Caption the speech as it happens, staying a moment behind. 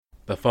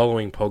The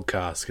following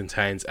podcast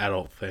contains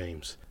adult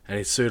themes and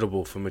is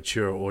suitable for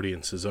mature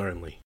audiences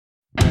only.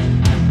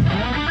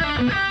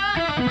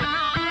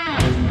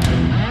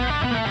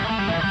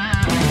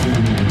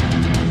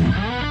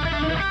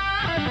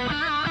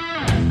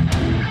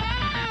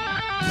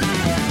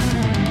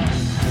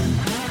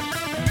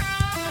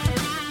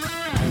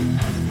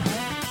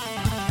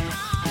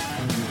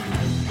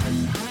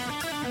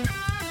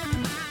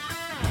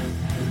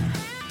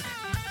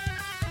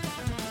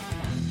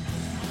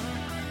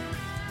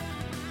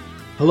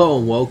 Hello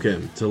and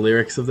welcome to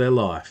Lyrics of Their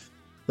Life,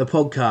 the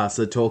podcast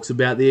that talks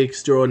about the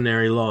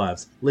extraordinary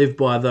lives lived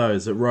by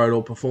those that wrote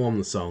or performed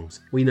the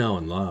songs we know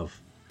and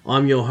love.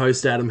 I'm your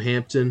host Adam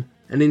Hampton,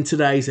 and in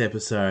today's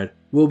episode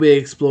we'll be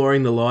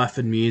exploring the life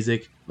and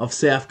music of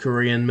South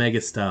Korean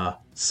megastar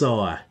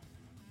Psy.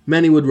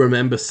 Many would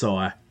remember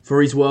Psy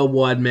for his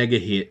worldwide mega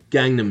hit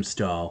Gangnam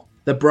Style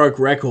that broke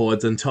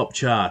records and top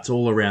charts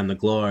all around the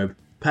globe,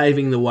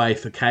 paving the way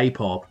for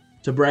K-pop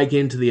to break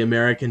into the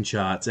American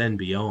charts and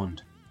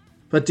beyond.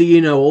 But do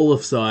you know all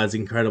of Psy's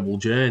incredible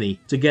journey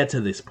to get to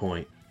this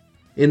point?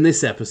 In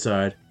this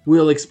episode,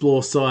 we'll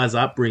explore Psy's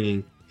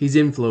upbringing, his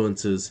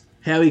influences,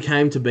 how he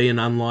came to be an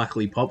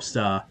unlikely pop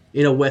star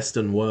in a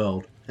Western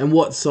world, and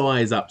what Psy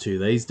is up to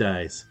these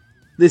days.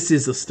 This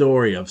is the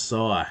story of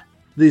Psy.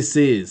 This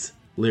is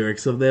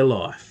Lyrics of Their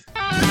Life.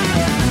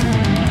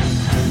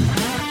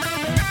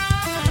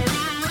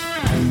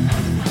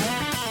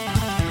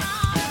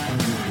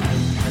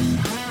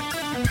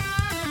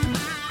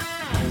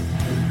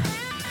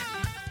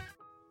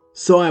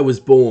 Psy was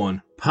born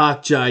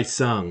Park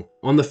Jae-sung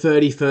on the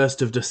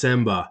 31st of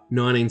December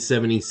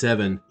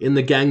 1977 in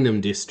the Gangnam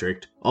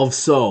district of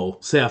Seoul,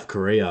 South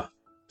Korea.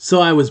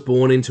 Psy was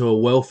born into a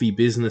wealthy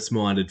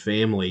business-minded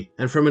family,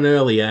 and from an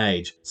early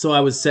age, Psy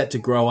was set to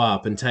grow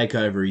up and take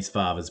over his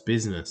father's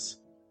business.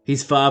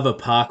 His father,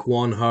 Park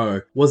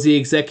Won-ho, was the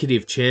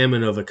executive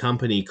chairman of a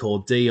company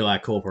called DI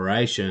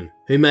Corporation,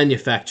 who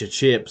manufacture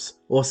chips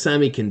or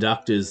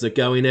semiconductors that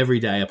go in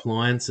everyday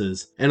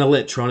appliances and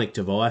electronic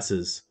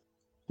devices,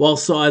 while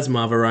Psy's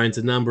mother owns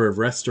a number of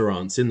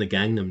restaurants in the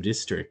Gangnam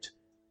district.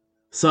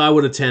 Psy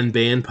would attend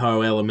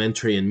Banpo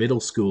Elementary and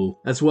Middle School,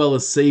 as well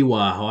as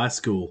Siwa High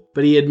School,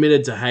 but he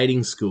admitted to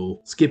hating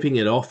school, skipping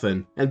it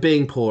often, and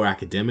being poor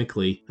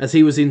academically, as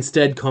he was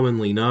instead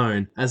commonly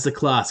known as the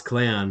class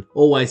clown,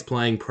 always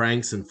playing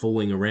pranks and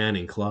fooling around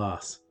in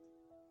class.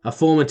 A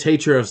former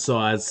teacher of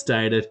Psy's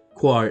stated,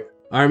 quote,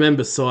 "I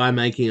remember Psy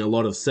making a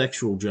lot of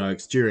sexual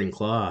jokes during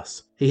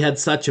class. He had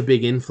such a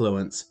big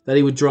influence that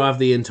he would drive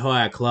the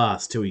entire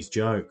class to his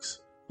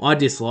jokes. I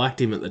disliked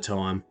him at the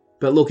time,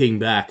 but looking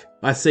back,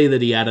 I see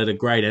that he added a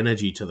great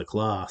energy to the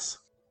class."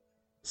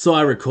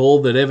 Psy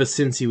recalled that ever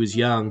since he was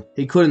young,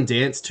 he couldn't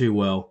dance too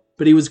well,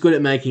 but he was good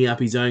at making up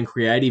his own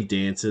creative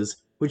dances,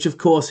 which of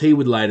course he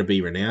would later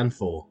be renowned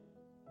for.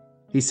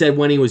 He said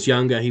when he was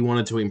younger he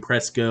wanted to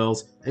impress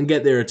girls and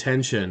get their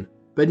attention,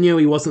 but knew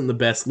he wasn't the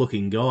best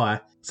looking guy,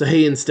 so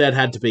he instead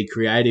had to be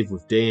creative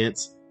with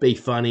dance, be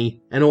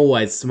funny, and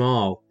always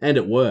smile, and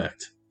it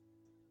worked.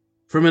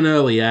 From an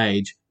early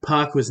age,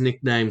 Park was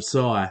nicknamed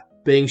Psy,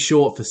 being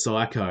short for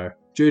Psycho,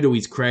 due to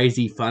his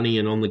crazy, funny,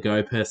 and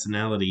on-the-go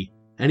personality,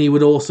 and he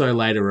would also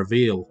later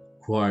reveal,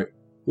 quote,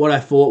 "What I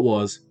thought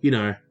was,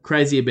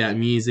 crazy about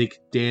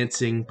music,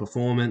 dancing,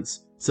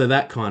 performance, so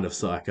that kind of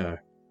psycho."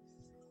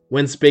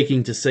 When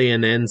speaking to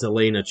CNN's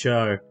Alina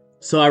Cho,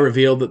 Psy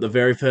revealed that the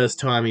very first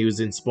time he was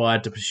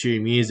inspired to pursue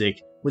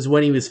music was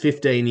when he was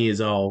 15 years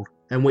old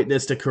and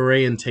witnessed a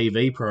Korean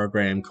TV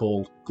program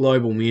called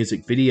Global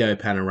Music Video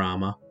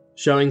Panorama,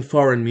 showing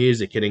foreign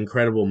music at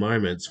incredible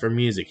moments from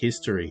music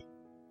history.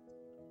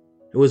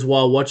 It was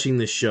while watching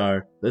this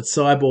show that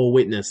Psy bore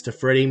witness to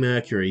Freddie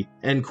Mercury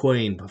and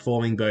Queen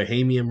performing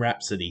Bohemian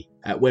Rhapsody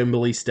at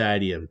Wembley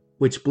Stadium,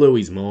 which blew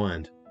his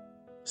mind.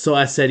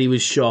 Psy said he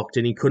was shocked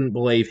and he couldn't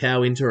believe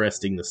how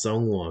interesting the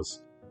song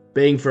was.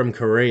 Being from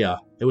Korea,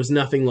 it was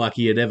nothing like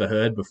he had ever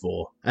heard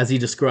before, as he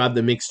described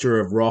the mixture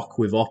of rock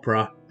with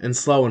opera and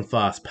slow and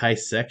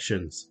fast-paced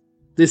sections.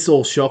 This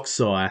all shocked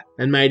Psy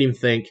and made him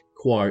think,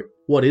 quote,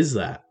 "What is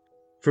that?"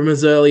 From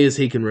as early as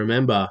he can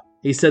remember,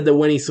 he said that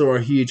when he saw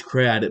a huge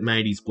crowd it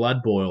made his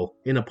blood boil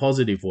in a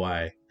positive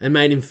way, and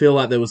made him feel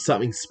like there was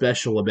something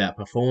special about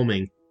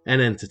performing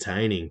and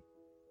entertaining.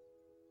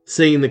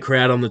 Seeing the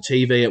crowd on the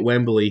TV at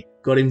Wembley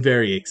got him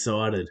very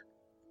excited.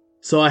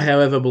 Psy,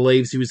 however,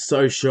 believes he was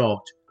so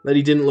shocked that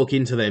he didn't look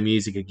into their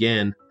music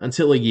again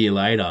until a year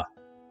later,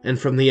 and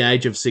from the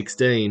age of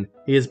 16,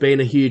 he has been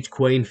a huge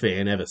Queen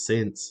fan ever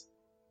since.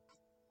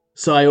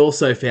 Psy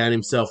also found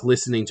himself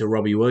listening to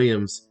Robbie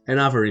Williams and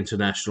other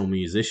international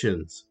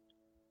musicians.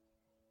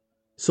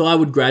 Psy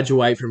would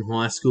graduate from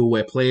high school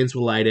where plans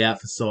were laid out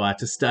for Psy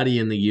to study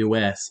in the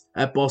US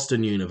at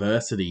Boston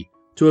University,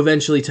 to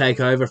eventually take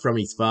over from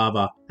his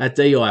father at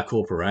DI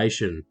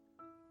Corporation.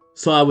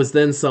 Psy was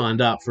then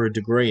signed up for a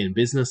degree in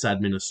business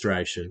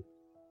administration.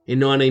 In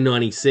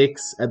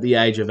 1996, at the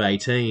age of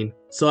 18,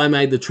 Psy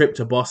made the trip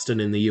to Boston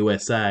in the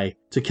USA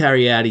to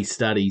carry out his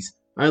studies,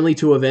 only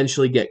to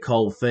eventually get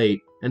cold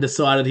feet and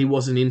decided he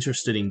wasn't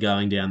interested in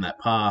going down that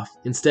path,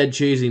 instead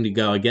choosing to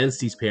go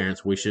against his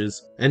parents'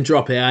 wishes and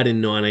drop out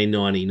in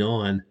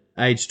 1999,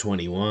 aged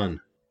 21.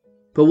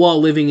 But while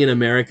living in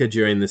America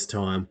during this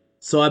time,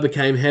 Psy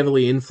became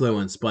heavily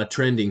influenced by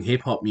trending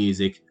hip-hop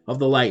music of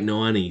the late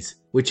 90s,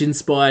 which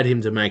inspired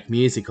him to make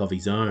music of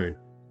his own.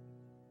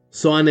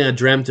 Psy now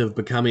dreamt of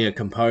becoming a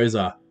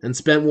composer and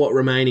spent what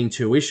remaining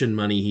tuition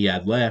money he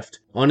had left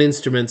on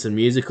instruments and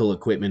musical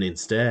equipment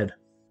instead.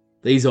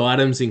 These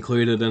items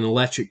included an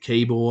electric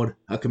keyboard,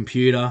 a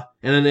computer,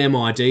 and an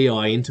MIDI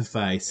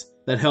interface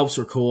that helps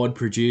record,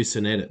 produce,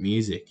 and edit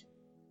music.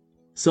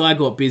 Psy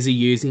got busy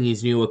using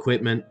his new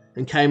equipment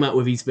and came up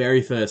with his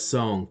very first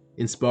song,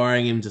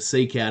 inspiring him to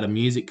seek out a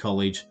music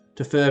college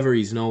to further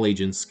his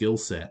knowledge and skill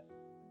set.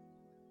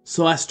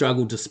 Psy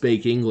struggled to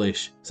speak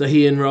English, so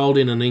he enrolled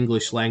in an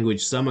English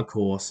language summer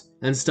course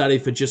and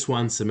studied for just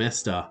one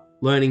semester,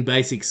 learning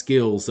basic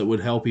skills that would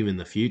help him in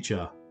the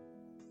future.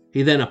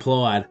 He then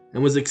applied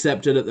and was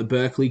accepted at the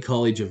Berklee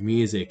College of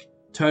Music,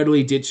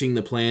 totally ditching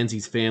the plans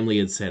his family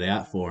had set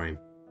out for him.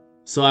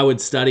 Psy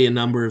would study a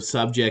number of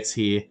subjects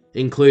here,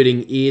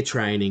 including ear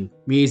training,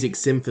 music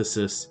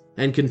synthesis,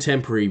 and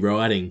contemporary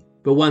writing,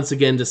 but once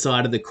again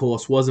decided the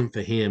course wasn't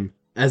for him,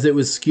 as it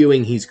was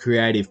skewing his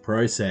creative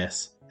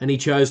process, and he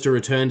chose to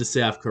return to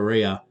South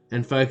Korea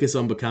and focus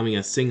on becoming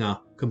a singer,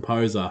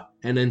 composer,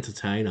 and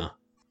entertainer.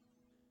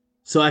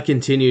 Psy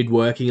continued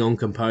working on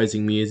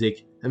composing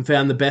music and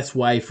found the best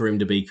way for him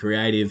to be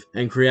creative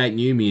and create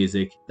new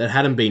music that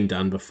hadn't been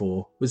done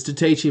before was to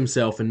teach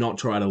himself and not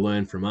try to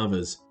learn from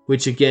others,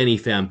 which again he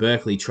found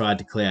Berklee tried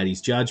to cloud his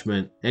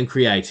judgment and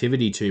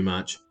creativity too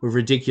much with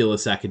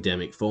ridiculous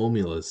academic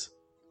formulas.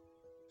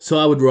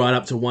 Psy would write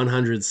up to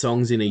 100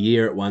 songs in a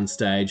year at one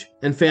stage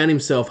and found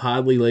himself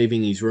hardly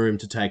leaving his room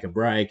to take a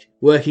break,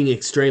 working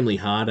extremely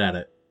hard at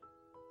it.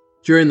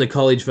 During the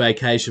college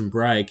vacation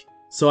break,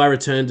 Psy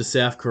returned to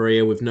South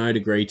Korea with no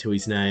degree to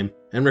his name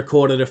and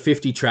recorded a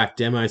 50-track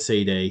demo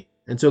CD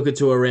and took it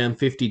to around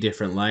 50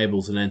 different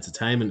labels and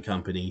entertainment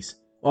companies,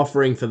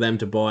 offering for them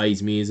to buy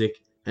his music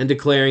and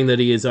declaring that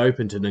he is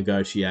open to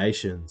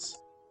negotiations.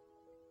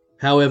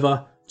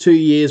 However, 2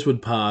 years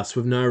would pass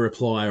with no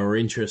reply or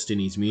interest in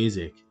his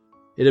music.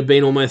 It had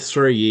been almost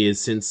 3 years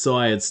since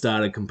Psy had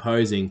started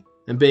composing,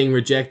 and being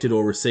rejected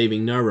or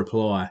receiving no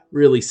reply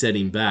really set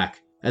him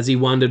back, as he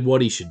wondered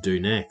what he should do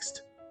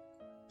next.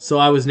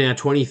 Psy was now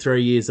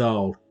 23 years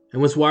old,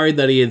 and was worried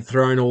that he had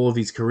thrown all of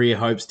his career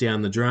hopes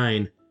down the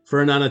drain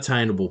for an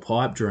unattainable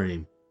pipe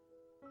dream.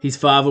 His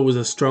father was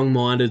a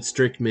strong-minded,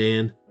 strict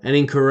man, and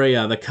in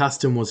Korea the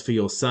custom was for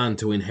your son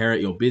to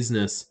inherit your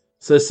business,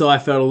 so Psy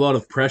felt a lot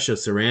of pressure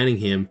surrounding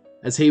him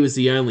as he was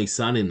the only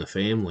son in the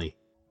family.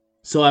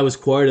 Psy was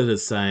quoted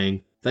as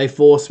saying, "They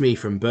forced me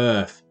from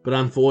birth, but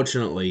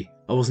unfortunately,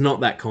 I was not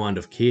that kind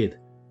of kid."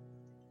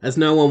 As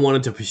no one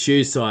wanted to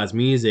pursue Psy's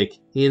music,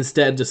 he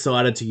instead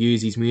decided to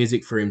use his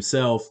music for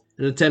himself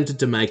and attempted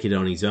to make it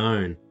on his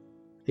own.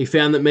 He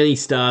found that many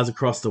stars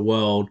across the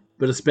world,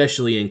 but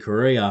especially in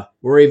Korea,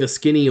 were either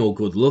skinny or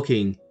good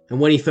looking, and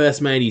when he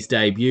first made his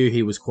debut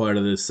he was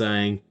quoted as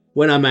saying,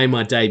 "When I made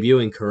my debut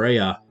in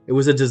Korea, it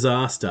was a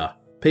disaster.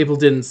 People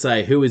didn't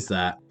say, 'Who is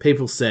that?'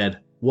 People said,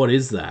 'What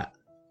is that?'"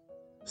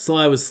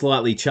 Psy was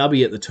slightly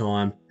chubby at the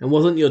time and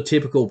wasn't your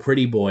typical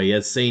pretty boy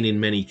as seen in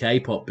many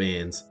K-pop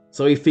bands,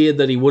 so he feared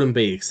that he wouldn't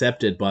be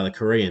accepted by the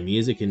Korean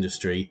music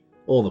industry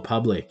or the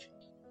public.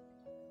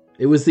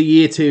 It was the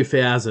year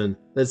 2000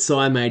 that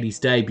Psy made his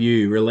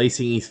debut,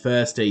 releasing his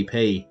first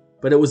EP,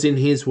 but it was, in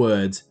his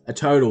words, a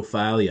total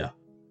failure.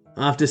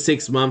 After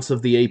 6 months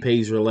of the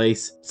EP's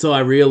release, Psy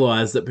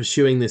realised that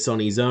pursuing this on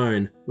his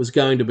own was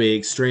going to be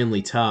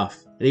extremely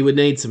tough, and he would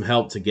need some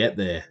help to get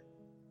there.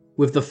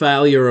 With the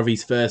failure of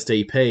his first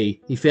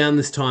EP, he found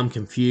this time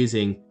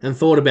confusing and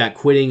thought about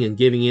quitting and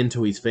giving in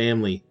to his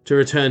family to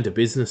return to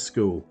business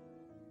school.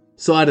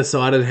 Psy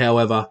decided,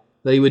 however,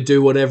 that he would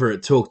do whatever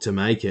it took to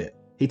make it.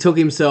 He took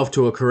himself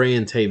to a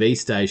Korean TV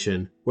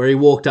station, where he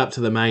walked up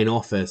to the main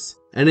office,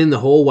 and in the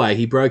hallway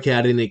he broke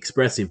out in an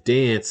expressive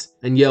dance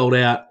and yelled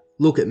out,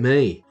 "Look at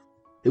me."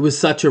 It was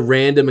such a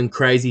random and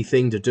crazy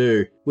thing to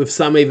do, with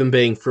some even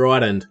being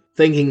frightened,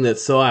 thinking that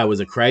Psy was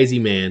a crazy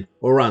man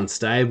or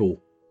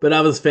unstable, but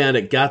others found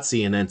it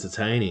gutsy and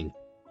entertaining.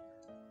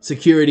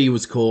 Security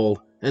was called,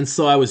 and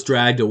Psy was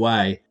dragged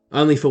away,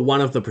 only for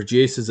one of the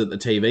producers at the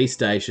TV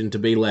station to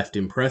be left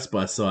impressed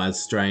by Psy's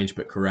strange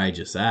but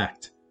courageous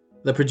act.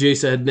 The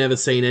producer had never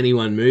seen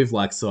anyone move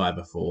like Psy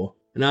before,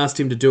 and asked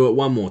him to do it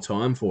one more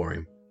time for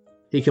him.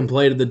 He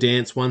completed the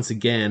dance once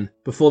again,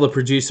 before the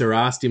producer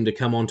asked him to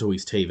come onto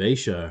his TV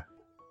show.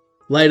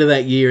 Later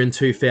that year in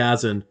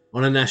 2000,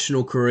 on a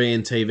national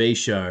Korean TV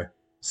show,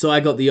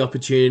 Psy got the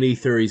opportunity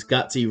through his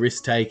gutsy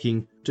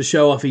risk-taking to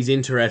show off his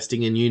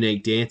interesting and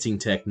unique dancing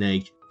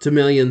technique to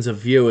millions of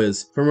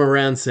viewers from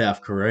around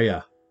South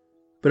Korea.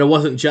 But it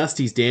wasn't just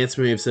his dance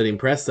moves that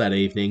impressed that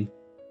evening.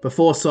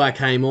 Before Psy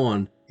came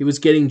on, he was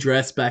getting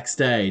dressed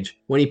backstage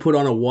when he put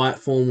on a white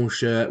formal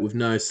shirt with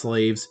no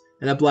sleeves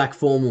and a black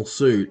formal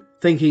suit,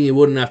 thinking he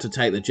wouldn't have to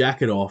take the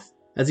jacket off,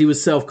 as he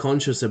was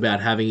self-conscious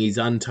about having his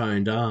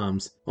untoned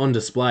arms on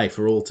display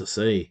for all to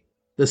see.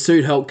 The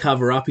suit helped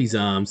cover up his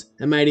arms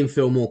and made him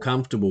feel more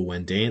comfortable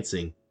when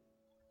dancing.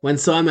 When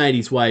Psy made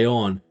his way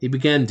on, he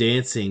began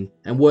dancing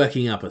and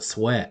working up a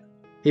sweat.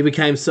 He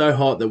became so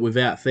hot that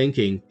without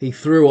thinking, he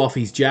threw off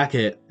his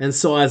jacket and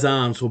Psy's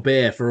arms were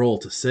bare for all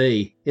to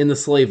see, in the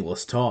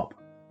sleeveless top.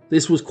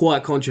 This was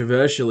quite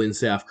controversial in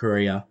South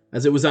Korea,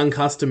 as it was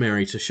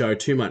uncustomary to show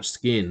too much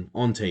skin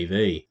on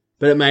TV.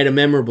 But it made a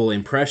memorable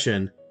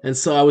impression, and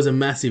Psy was a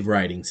massive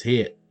ratings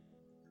hit.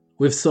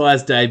 With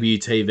Psy's debut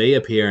TV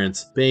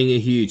appearance being a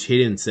huge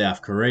hit in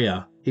South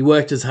Korea, he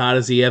worked as hard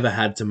as he ever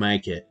had to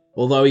make it,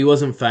 although he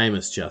wasn't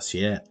famous just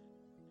yet.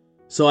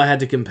 Psy had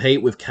to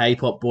compete with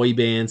K-pop boy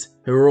bands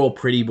who were all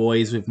pretty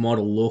boys with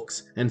model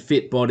looks and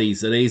fit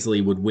bodies that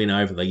easily would win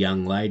over the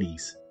young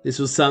ladies. This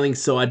was something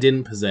Psy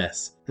didn't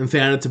possess, and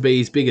found it to be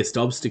his biggest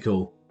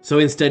obstacle, so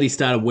instead he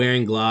started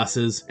wearing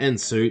glasses and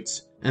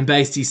suits, and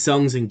based his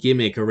songs and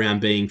gimmick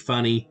around being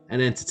funny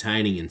and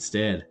entertaining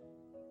instead.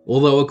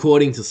 Although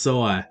according to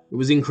Psy, it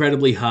was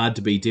incredibly hard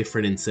to be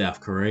different in South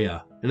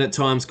Korea, and at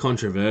times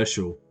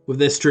controversial, with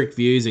their strict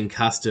views and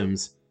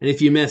customs, and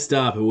if you messed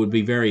up it would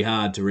be very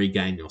hard to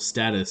regain your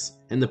status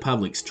and the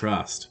public's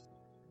trust.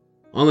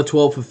 On the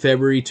 12th of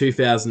February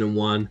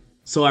 2001,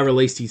 Psy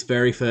released his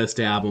very first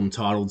album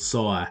titled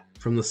Psy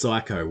from the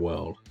Psycho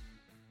World.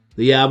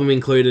 The album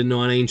included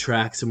 19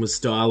 tracks and was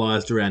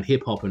stylized around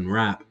hip-hop and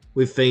rap,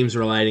 with themes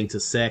relating to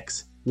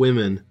sex,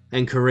 women,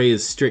 and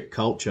Korea's strict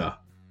culture.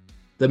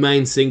 The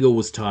main single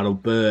was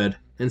titled Bird,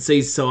 and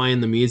sees Psy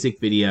in the music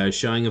video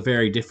showing a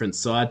very different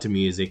side to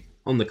music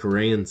on the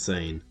Korean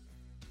scene.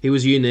 He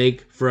was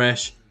unique,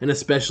 fresh, and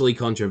especially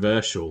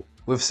controversial,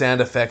 with sound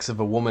effects of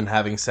a woman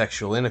having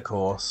sexual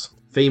intercourse,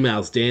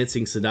 females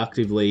dancing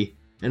seductively,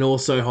 and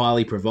also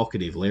highly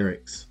provocative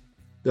lyrics.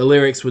 The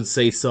lyrics would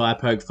see Psy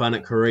poke fun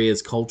at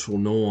Korea's cultural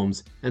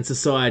norms and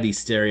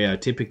society's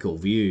stereotypical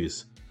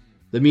views.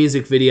 The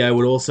music video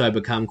would also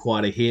become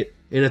quite a hit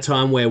in a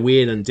time where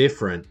Weird and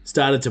Different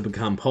started to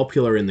become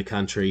popular in the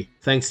country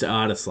thanks to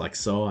artists like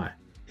Psy.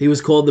 He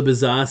was called the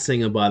Bizarre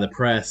Singer by the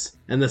press,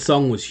 and the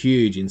song was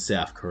huge in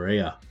South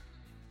Korea.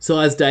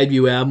 Psy's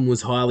debut album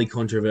was highly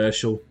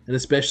controversial and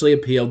especially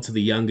appealed to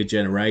the younger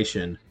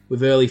generation,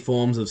 with early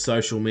forms of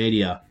social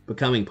media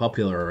becoming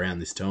popular around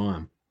this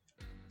time.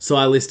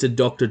 Psy listed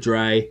Dr.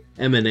 Dre,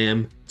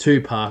 Eminem,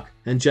 Tupac,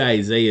 and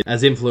Jay-Z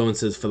as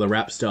influences for the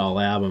rap-style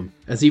album,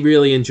 as he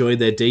really enjoyed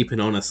their deep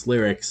and honest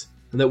lyrics,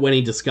 and that when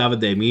he discovered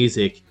their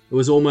music, it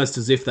was almost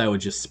as if they were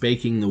just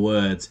speaking the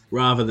words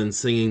rather than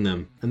singing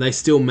them, and they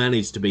still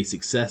managed to be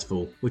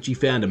successful, which he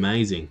found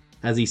amazing.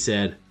 As he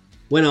said,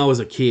 "When I was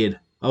a kid,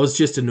 I was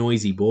just a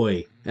noisy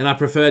boy, and I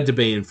preferred to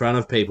be in front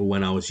of people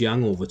when I was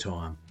young all the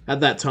time.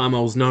 At that time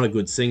I was not a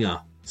good singer.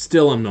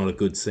 Still I'm not a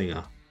good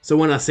singer. So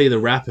when I see the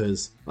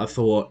rappers, I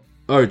thought,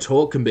 oh,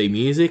 talk can be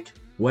music?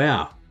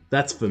 Wow,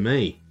 that's for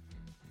me."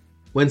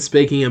 When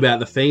speaking about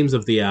the themes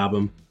of the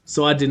album,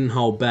 Psy didn't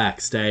hold back,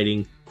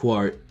 stating,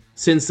 quote,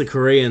 "Since the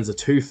Koreans are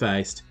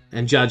two-faced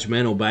and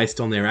judgmental based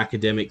on their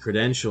academic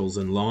credentials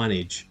and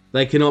lineage,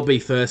 they cannot be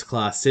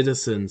first-class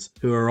citizens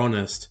who are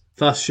honest,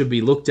 thus should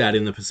be looked at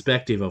in the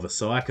perspective of a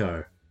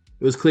psycho."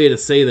 It was clear to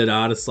see that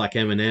artists like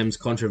Eminem's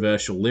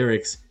controversial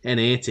lyrics and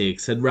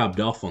antics had rubbed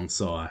off on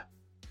Psy.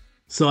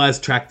 Psy's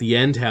track The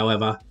End,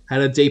 however,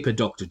 had a deeper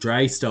Dr.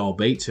 Dre style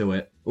beat to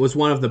it. It was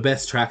one of the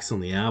best tracks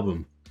on the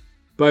album.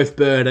 Both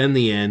Bird and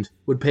The End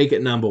would peak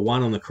at number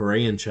 1 on the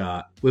Korean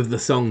chart, with the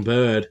song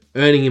Bird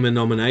earning him a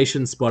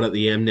nomination spot at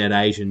the Mnet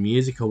Asian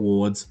Music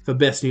Awards for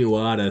Best New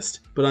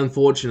Artist, but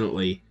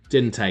unfortunately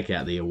didn't take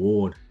out the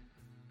award.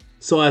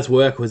 Psy's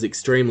work was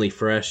extremely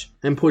fresh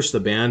and pushed the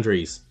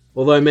boundaries,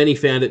 although many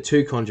found it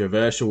too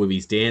controversial with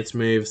his dance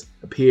moves,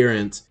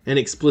 appearance, and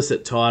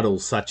explicit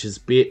titles such as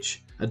Bitch,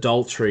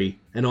 Adultery,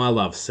 and I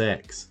Love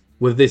Sex,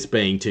 with this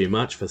being too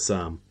much for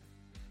some.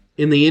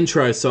 In the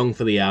intro song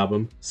for the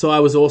album, Psy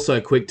was also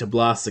quick to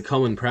blast the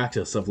common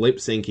practice of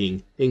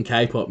lip-syncing in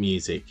K-pop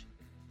music,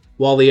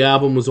 while the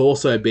album was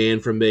also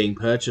banned from being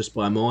purchased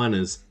by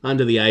minors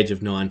under the age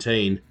of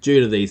 19 due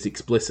to these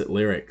explicit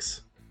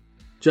lyrics.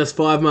 Just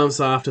 5 months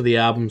after the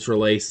album's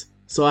release,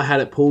 Psy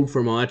had it pulled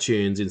from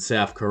iTunes in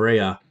South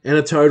Korea, and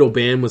a total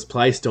ban was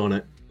placed on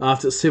it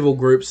after civil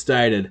groups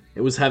stated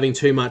it was having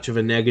too much of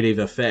a negative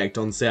effect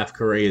on South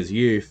Korea's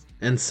youth,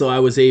 and Psy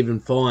was even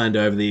fined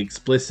over the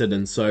explicit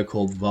and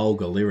so-called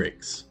vulgar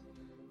lyrics.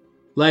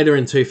 Later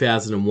in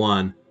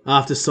 2001,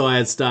 after Psy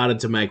had started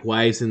to make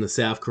waves in the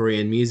South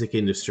Korean music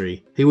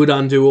industry, he would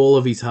undo all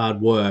of his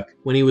hard work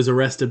when he was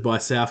arrested by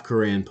South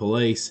Korean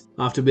police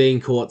after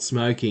being caught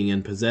smoking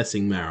and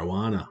possessing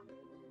marijuana.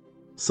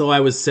 Psy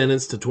was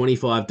sentenced to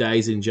 25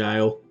 days in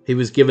jail. He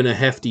was given a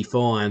hefty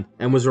fine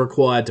and was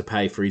required to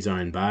pay for his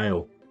own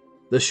bail.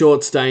 The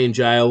short stay in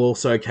jail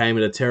also came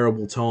at a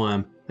terrible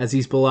time, as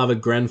his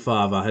beloved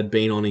grandfather had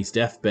been on his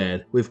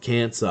deathbed with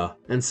cancer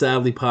and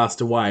sadly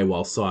passed away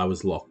while Psy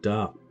was locked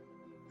up.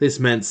 This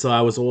meant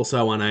Psy was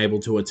also unable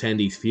to attend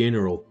his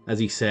funeral, as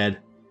he said,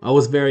 "I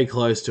was very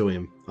close to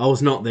him. I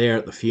was not there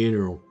at the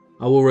funeral.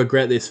 I will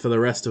regret this for the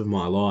rest of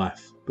my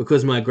life,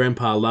 because my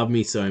grandpa loved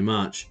me so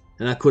much,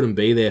 and I couldn't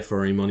be there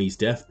for him on his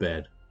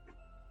deathbed.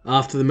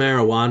 After the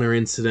marijuana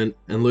incident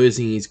and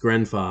losing his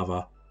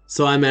grandfather,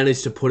 Psy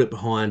managed to put it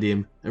behind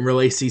him and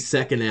release his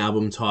second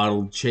album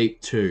titled Cheap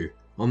 2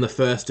 on the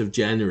 1st of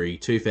January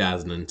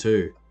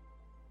 2002.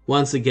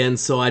 Once again,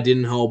 Psy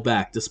didn't hold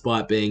back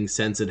despite being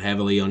censored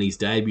heavily on his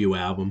debut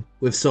album,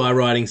 with Psy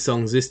writing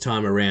songs this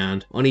time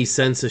around on his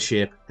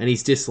censorship and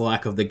his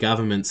dislike of the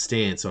government's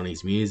stance on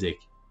his music.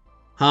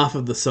 Half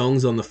of the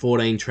songs on the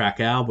 14-track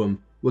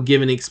album were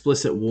given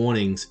explicit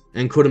warnings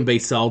and couldn't be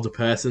sold to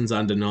persons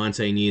under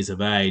 19 years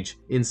of age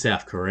in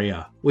South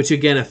Korea, which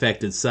again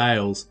affected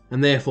sales,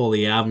 and therefore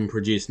the album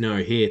produced no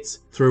hits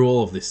through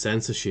all of this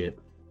censorship.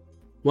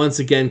 Once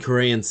again,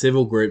 Korean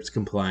civil groups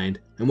complained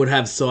and would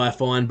have Psy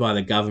fined by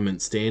the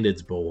Government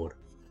Standards Board.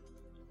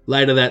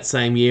 Later that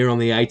same year, on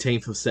the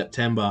 18th of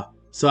September,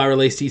 Psy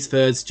released his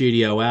third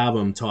studio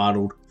album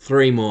titled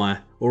 3 My,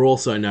 or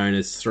also known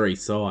as 3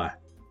 Psy.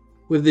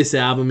 With this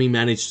album, he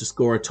managed to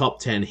score a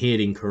top 10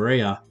 hit in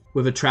Korea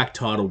with a track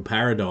titled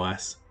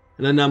Paradise,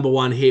 and a number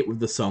 1 hit with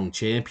the song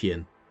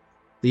Champion.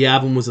 The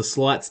album was a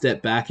slight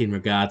step back in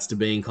regards to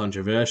being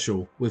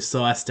controversial, with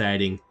Psy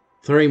stating,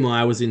 3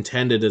 My was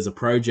intended as a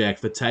project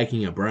for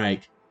taking a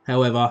break,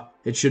 however,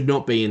 it should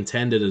not be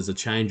intended as a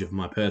change of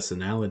my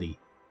personality.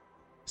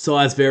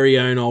 Psy's very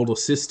own older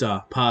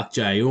sister, Park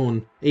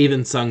Jae-eun,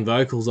 even sung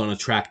vocals on a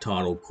track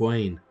titled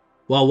Queen,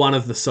 while one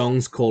of the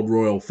songs, called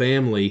Royal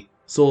Family,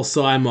 saw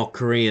Psy mock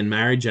Korean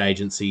marriage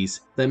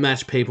agencies that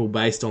match people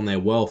based on their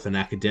wealth and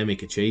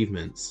academic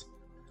achievements.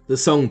 The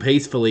song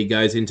peacefully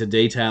goes into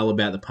detail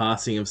about the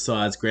passing of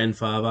Psy's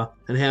grandfather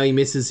and how he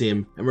misses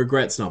him and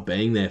regrets not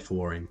being there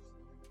for him.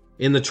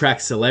 In the track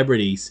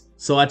Celebrities,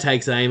 Psy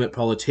takes aim at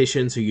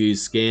politicians who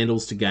use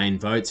scandals to gain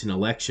votes in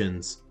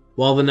elections,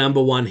 while the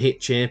number 1 hit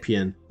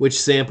Champion,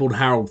 which sampled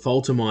Harold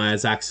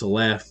Faltermeyer's Axel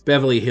F,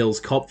 Beverly Hills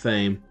Cop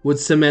fame, would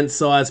cement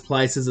Psy's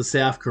place as a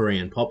South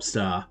Korean pop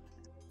star.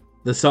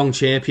 The song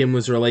Champion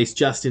was released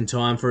just in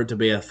time for it to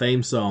be a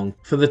theme song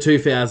for the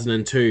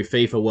 2002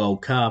 FIFA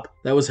World Cup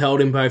that was held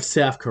in both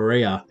South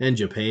Korea and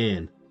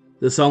Japan.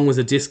 The song was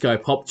a disco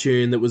pop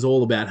tune that was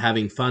all about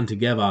having fun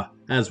together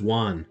as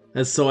one.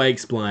 As Psy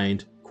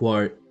explained,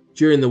 quote,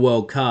 "During the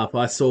World Cup,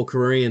 I saw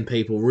Korean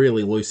people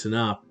really loosen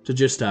up to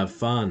just have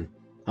fun.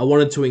 I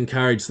wanted to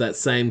encourage that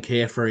same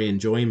carefree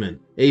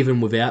enjoyment,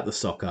 even without the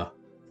soccer."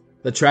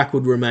 The track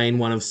would remain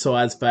one of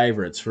Psy's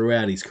favourites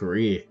throughout his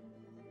career.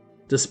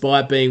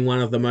 Despite being one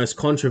of the most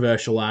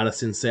controversial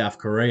artists in South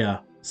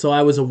Korea,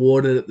 Psy was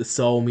awarded at the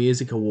Seoul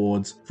Music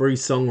Awards for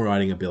his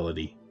songwriting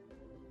ability.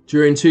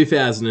 During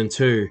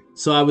 2002,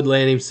 Psy would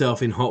land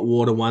himself in hot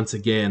water once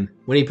again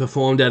when he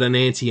performed at an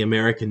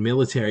anti-American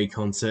military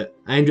concert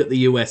aimed at the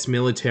US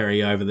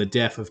military over the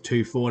death of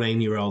 2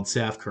 14-year-old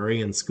South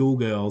Korean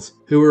schoolgirls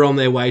who were on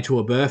their way to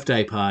a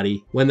birthday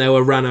party when they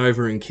were run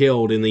over and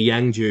killed in the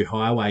Yangju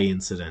Highway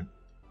incident.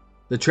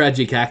 The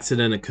tragic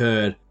accident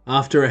occurred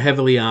after a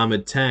heavily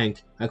armoured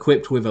tank,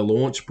 equipped with a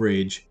launch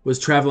bridge, was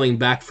travelling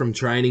back from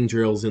training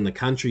drills in the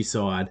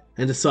countryside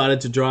and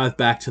decided to drive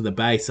back to the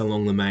base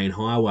along the main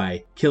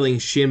highway, killing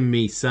Shim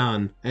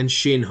Mi-sun and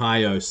Shin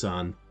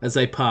Hyo-sun as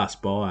they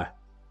passed by.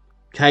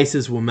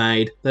 Cases were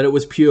made that it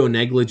was pure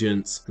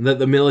negligence and that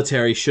the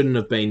military shouldn't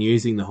have been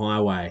using the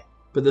highway,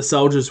 but the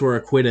soldiers were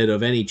acquitted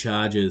of any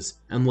charges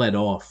and let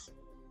off.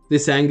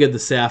 This angered the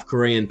South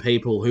Korean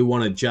people who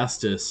wanted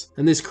justice,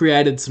 and this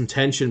created some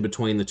tension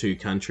between the two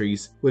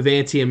countries, with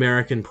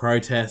anti-American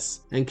protests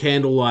and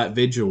candlelight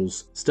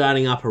vigils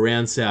starting up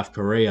around South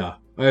Korea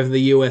over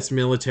the US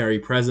military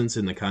presence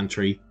in the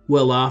country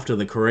well after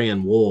the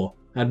Korean War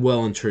had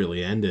well and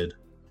truly ended.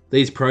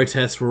 These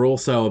protests were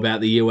also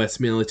about the US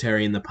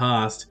military in the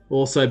past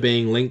also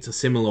being linked to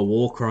similar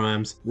war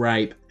crimes,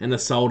 rape, and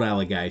assault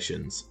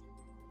allegations.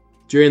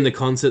 During the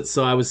concert,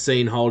 Psy was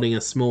seen holding a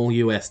small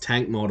US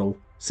tank model,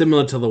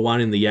 similar to the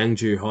one in the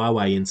Yangju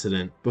Highway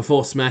incident,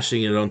 before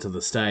smashing it onto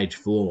the stage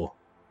floor.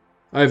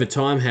 Over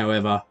time,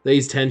 however,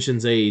 these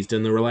tensions eased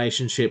and the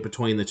relationship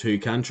between the two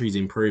countries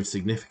improved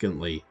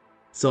significantly.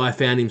 Psy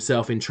found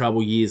himself in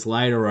trouble years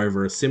later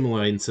over a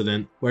similar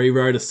incident where he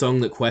wrote a song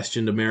that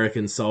questioned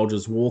American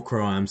soldiers' war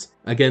crimes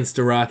against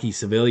Iraqi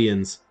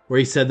civilians, where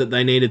he said that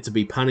they needed to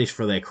be punished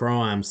for their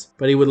crimes,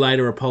 but he would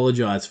later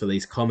apologise for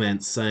these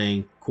comments,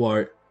 saying,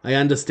 quote, "I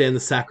understand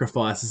the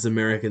sacrifices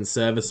American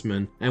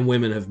servicemen and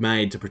women have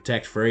made to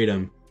protect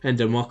freedom and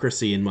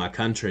democracy in my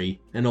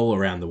country and all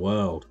around the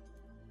world."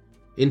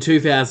 In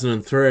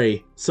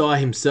 2003, Psy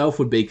himself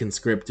would be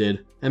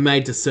conscripted and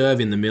made to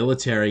serve in the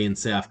military in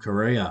South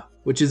Korea,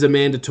 which is a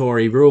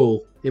mandatory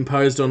rule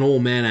imposed on all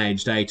men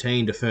aged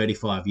 18 to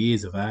 35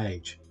 years of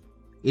age.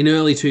 In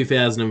early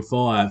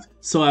 2005,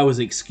 Psy was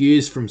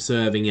excused from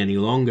serving any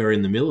longer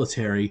in the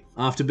military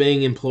after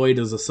being employed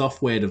as a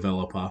software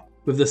developer,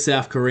 with the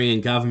South Korean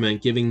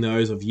government giving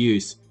those of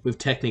use with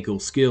technical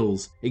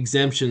skills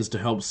exemptions to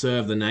help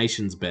serve the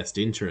nation's best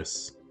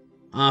interests.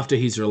 After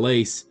his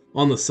release,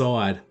 on the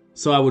side,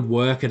 Psy would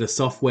work at a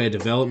software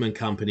development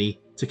company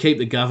to keep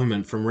the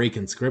government from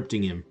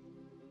reconscripting him.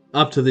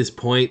 Up to this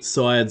point,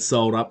 Psy had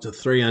sold up to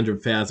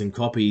 300,000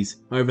 copies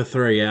over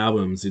 3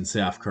 albums in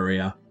South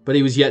Korea, but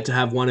he was yet to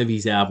have one of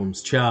his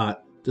albums chart,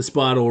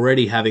 despite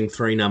already having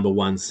 3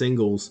 #1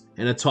 singles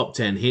and a top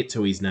 10 hit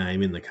to his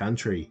name in the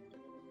country.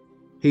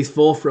 His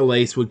 4th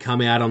release would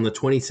come out on the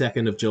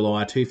 22nd of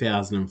July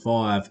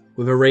 2005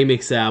 with a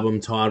remix album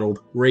titled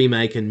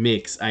Remake and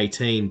Mix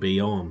 18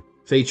 Beyond,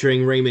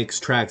 featuring remix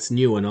tracks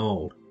new and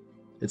old.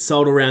 It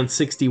sold around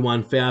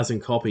 61,000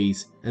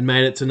 copies and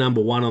made it to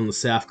 #1 on the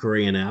South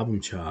Korean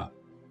album chart.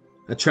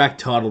 A track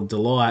titled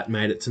Delight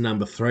made it to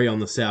 #3 on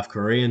the South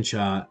Korean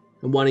chart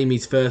and won him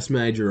his first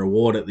major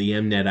award at the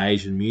Mnet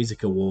Asian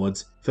Music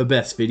Awards for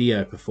Best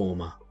Video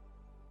Performer.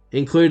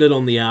 Included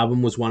on the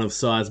album was one of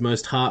Psy's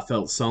most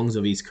heartfelt songs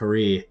of his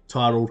career,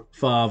 titled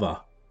Father.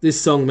 This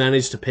song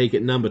managed to peak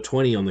at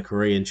 #20 on the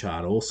Korean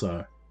chart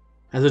also.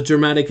 As a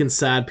dramatic and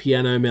sad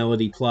piano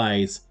melody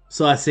plays,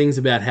 Psy sings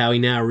about how he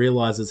now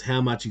realises how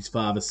much his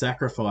father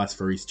sacrificed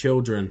for his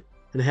children,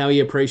 and how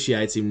he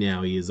appreciates him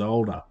now he is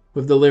older,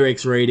 with the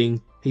lyrics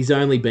reading, "He's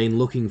only been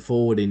looking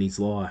forward in his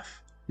life.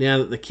 Now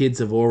that the kids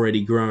have already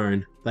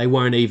grown, they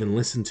won't even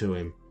listen to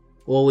him.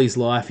 All his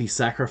life he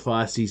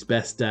sacrificed his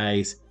best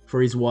days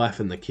for his wife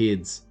and the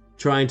kids,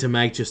 trying to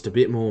make just a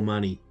bit more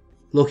money.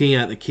 Looking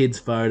at the kids'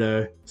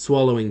 photo,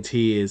 swallowing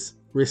tears,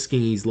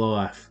 risking his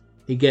life.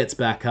 He gets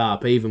back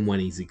up even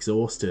when he's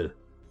exhausted.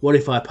 What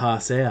if I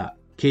pass out?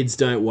 Kids,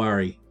 don't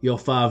worry, your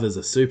father's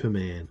a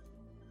Superman."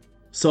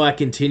 Psy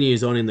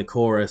continues on in the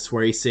chorus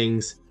where he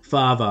sings,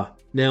 "Father,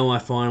 now I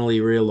finally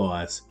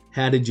realise,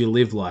 how did you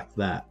live like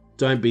that?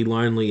 Don't be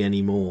lonely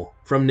anymore.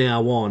 From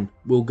now on,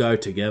 we'll go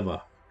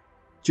together."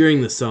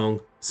 During the song,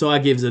 Psy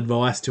gives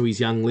advice to his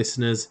young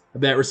listeners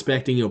about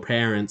respecting your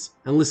parents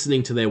and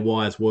listening to their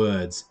wise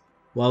words,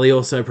 while he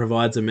also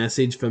provides a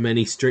message for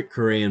many strict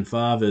Korean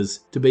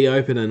fathers to be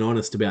open and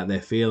honest about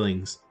their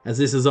feelings, as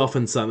this is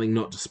often something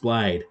not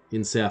displayed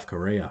in South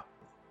Korea.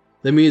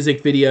 The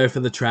music video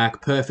for the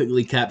track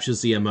perfectly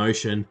captures the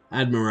emotion,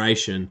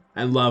 admiration,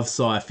 and love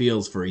Psy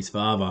feels for his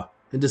father,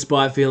 and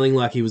despite feeling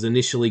like he was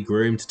initially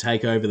groomed to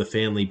take over the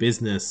family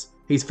business,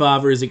 his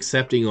father is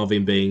accepting of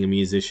him being a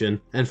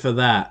musician, and for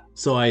that,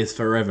 Psy is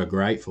forever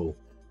grateful.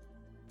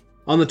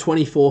 On the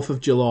 24th of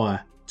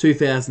July,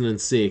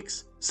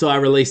 2006, Psy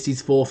released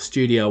his 4th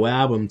studio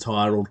album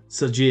titled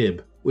Sajib,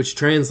 which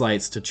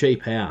translates to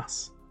Cheap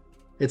House.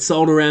 It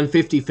sold around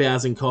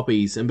 50,000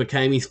 copies and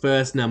became his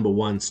first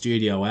 #1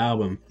 studio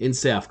album in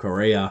South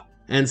Korea,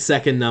 and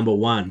second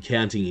 #1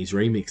 counting his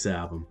remix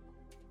album.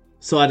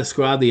 Psy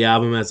described the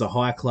album as a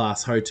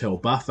high-class hotel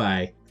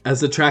buffet, as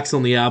the tracks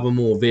on the album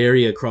all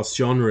vary across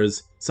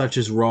genres such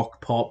as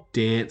rock, pop,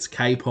 dance,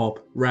 K-pop,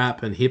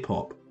 rap and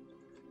hip-hop.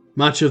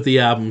 Much of the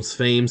album's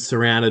themes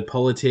surrounded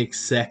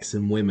politics, sex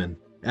and women.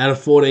 Out of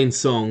 14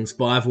 songs,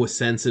 5 were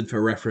censored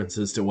for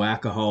references to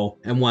alcohol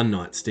and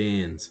one-night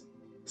stands.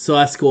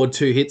 Psy scored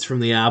 2 hits from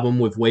the album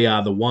with We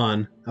Are The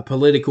One, a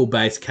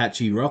political-based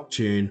catchy rock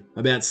tune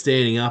about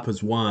standing up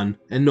as one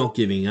and not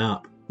giving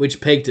up, which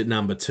peaked at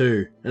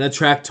 #2, and a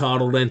track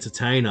titled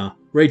Entertainer,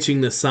 reaching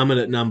the summit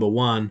at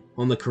 #1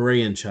 on the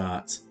Korean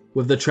charts,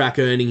 with the track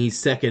earning his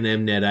second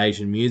Mnet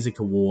Asian Music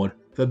Award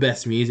for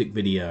Best Music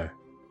Video.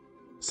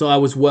 Psy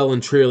was well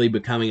and truly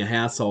becoming a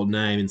household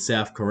name in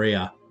South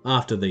Korea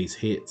after these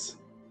hits.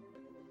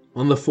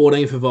 On the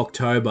 14th of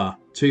October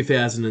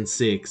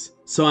 2006,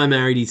 Psy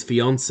married his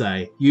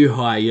fiancée, Yoo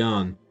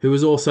Hae-yeon, who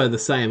was also the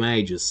same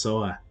age as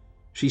Psy.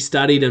 She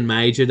studied and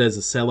majored as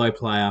a cello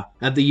player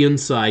at the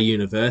Yonsei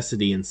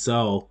University in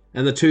Seoul,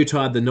 and the two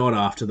tied the knot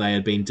after they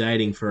had been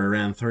dating for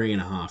around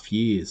 3.5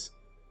 years.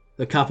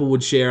 The couple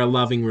would share a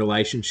loving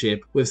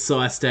relationship, with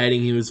Psy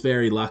stating he was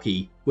very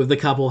lucky, with the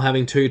couple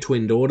having 2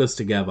 twin daughters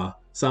together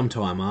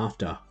sometime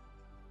after.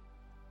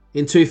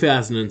 In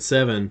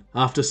 2007,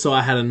 after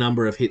Psy had a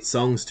number of hit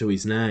songs to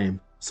his name,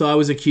 Psy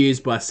was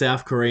accused by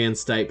South Korean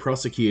state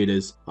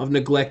prosecutors of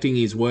neglecting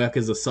his work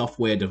as a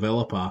software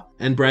developer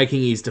and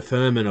breaking his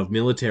deferment of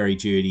military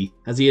duty,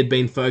 as he had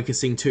been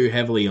focusing too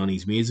heavily on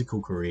his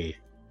musical career.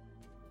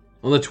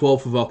 On the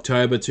 12th of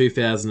October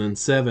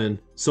 2007,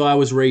 Psy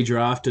was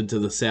redrafted to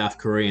the South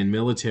Korean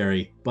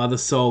military by the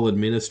Seoul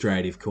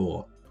Administrative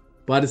Court.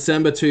 By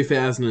December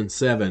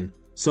 2007,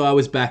 Psy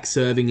was back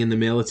serving in the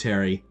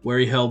military, where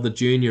he held the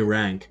junior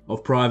rank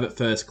of Private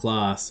First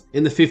Class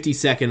in the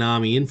 52nd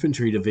Army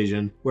Infantry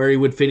Division, where he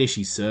would finish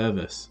his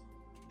service.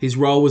 His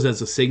role was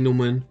as a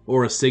signalman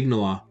or a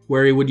signaller,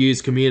 where he would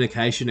use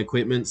communication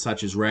equipment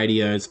such as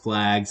radios,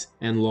 flags,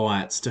 and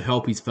lights to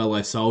help his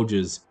fellow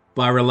soldiers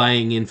by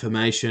relaying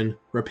information,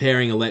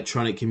 repairing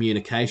electronic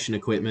communication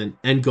equipment,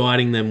 and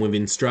guiding them with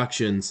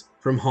instructions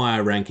from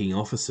higher-ranking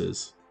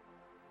officers.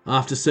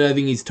 After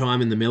serving his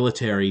time in the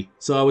military,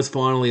 Psy was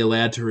finally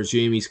allowed to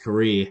resume his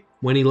career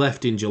when he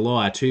left in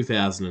July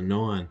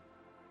 2009.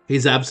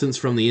 His absence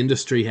from the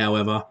industry,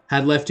 however,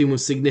 had left him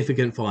with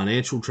significant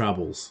financial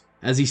troubles,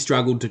 as he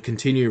struggled to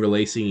continue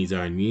releasing his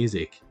own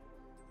music.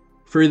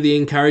 Through the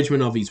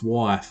encouragement of his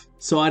wife,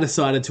 Psy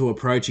decided to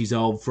approach his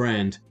old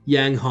friend,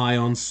 Yang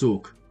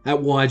Hyun-suk, at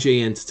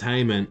YG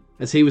Entertainment,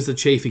 as he was the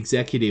chief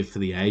executive for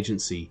the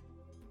agency.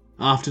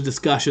 After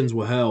discussions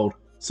were held,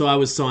 Psy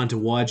was signed to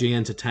YG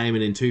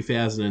Entertainment in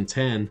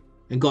 2010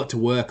 and got to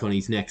work on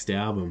his next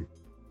album.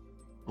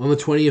 On the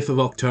 20th of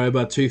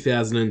October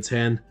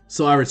 2010,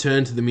 Psy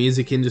returned to the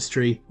music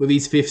industry with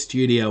his 5th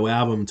studio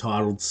album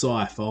titled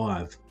Psy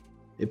 5.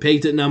 It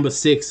peaked at number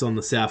 6 on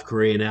the South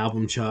Korean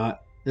album chart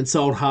and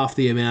sold half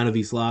the amount of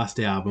his last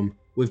album,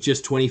 with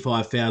just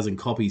 25,000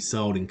 copies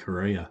sold in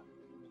Korea.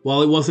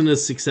 While it wasn't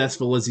as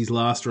successful as his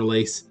last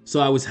release,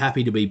 Psy was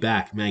happy to be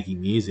back making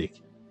music.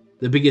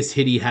 The biggest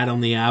hit he had on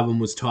the album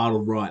was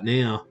titled Right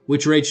Now,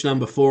 which reached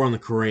number 4 on the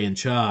Korean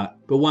chart,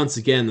 but once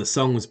again the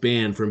song was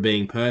banned from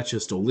being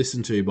purchased or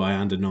listened to by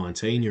under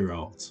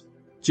 19-year-olds,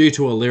 due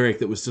to a lyric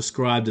that was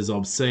described as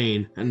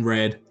obscene and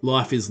read,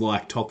 "Life is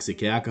like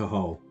toxic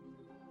alcohol."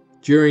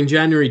 During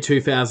January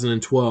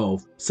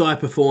 2012, Psy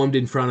performed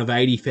in front of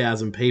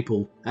 80,000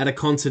 people at a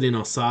concert in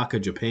Osaka,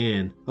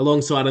 Japan,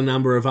 alongside a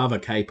number of other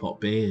K-pop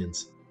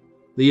bands.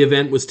 The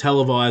event was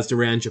televised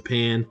around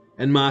Japan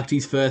and marked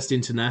his first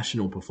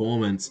international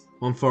performance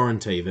on foreign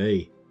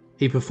TV.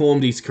 He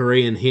performed his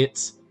Korean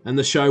hits, and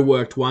the show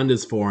worked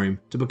wonders for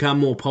him to become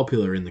more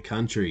popular in the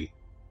country.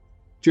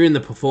 During the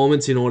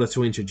performance, in order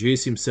to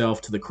introduce himself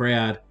to the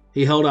crowd,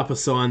 he held up a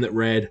sign that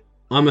read,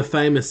 "I'm a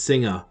famous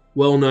singer,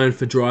 well known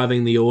for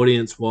driving the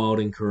audience wild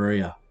in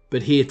Korea,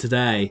 but here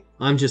today,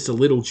 I'm just a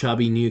little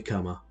chubby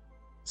newcomer."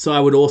 Psy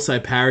would also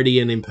parody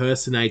and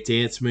impersonate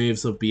dance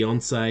moves of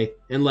Beyoncé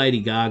and Lady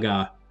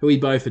Gaga, who he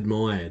both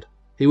admired.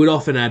 He would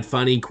often add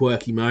funny,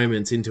 quirky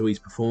moments into his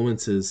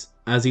performances,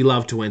 as he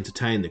loved to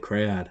entertain the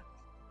crowd.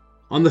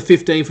 On the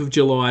 15th of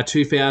July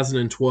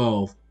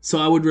 2012,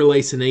 Psy would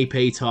release an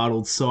EP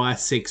titled Psy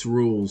 6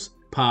 Rules,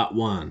 Part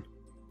 1.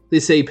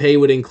 This EP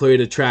would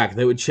include a track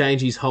that would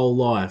change his whole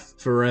life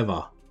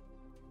forever.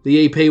 The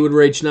EP would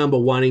reach number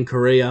 1 in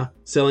Korea,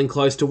 selling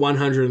close to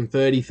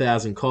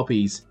 130,000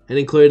 copies, and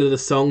included a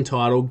song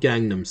titled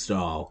Gangnam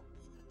Style.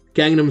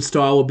 Gangnam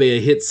Style would be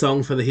a hit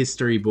song for the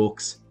history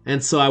books,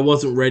 and Psy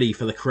wasn't ready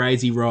for the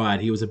crazy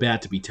ride he was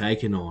about to be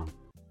taken on.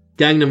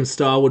 Gangnam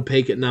Style would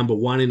peak at number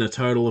 1 in a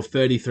total of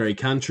 33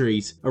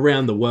 countries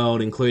around the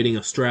world, including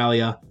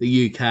Australia, the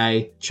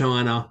UK,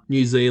 China,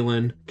 New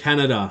Zealand,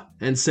 Canada,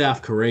 and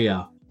South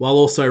Korea, while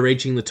also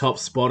reaching the top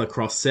spot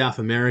across South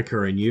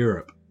America and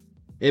Europe.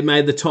 It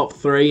made the top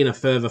 3 in a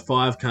further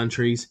 5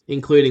 countries,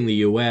 including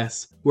the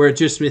US, where it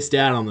just missed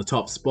out on the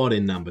top spot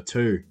in number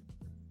 2.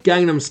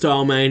 Gangnam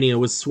Style Mania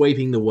was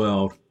sweeping the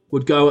world,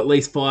 would go at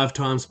least 5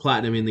 times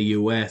platinum in the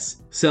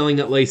US, selling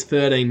at least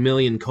 13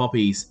 million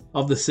copies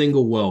of the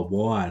single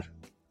worldwide.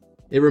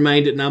 It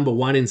remained at number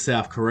 1 in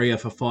South Korea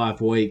for 5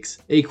 weeks,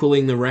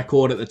 equaling the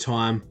record at the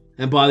time,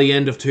 and by the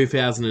end of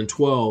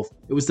 2012,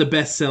 it was the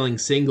best-selling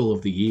single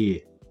of the year.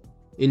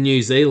 In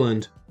New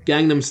Zealand,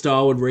 Gangnam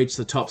Style would reach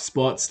the top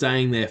spot,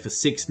 staying there for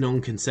 6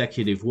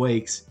 non-consecutive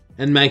weeks,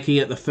 and making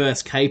it the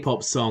first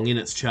K-pop song in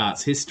its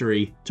chart's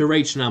history to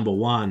reach number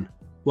 1,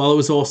 while it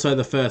was also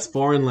the first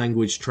foreign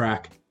language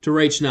track to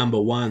reach number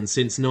 1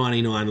 since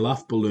 99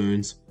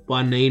 Luftballons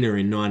by Nina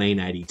in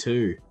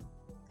 1982.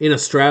 In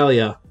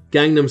Australia,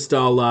 Gangnam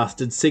Style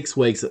lasted 6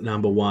 weeks at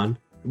number 1.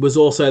 It was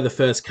also the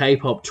first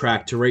K-pop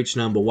track to reach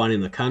number 1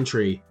 in the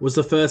country. It was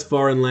the first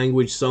foreign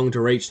language song to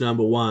reach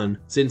number 1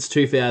 since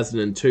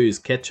 2002's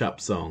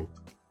Ketchup Song.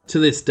 To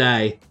this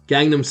day,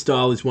 Gangnam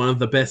Style is one of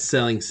the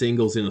best-selling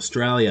singles in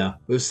Australia,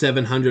 with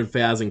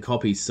 700,000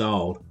 copies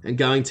sold, and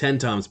going 10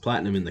 times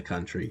platinum in the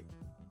country.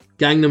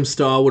 Gangnam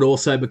Style would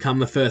also become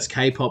the first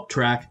K-pop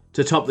track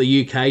to top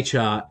the UK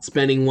chart,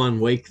 spending 1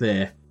 week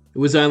there. It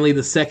was only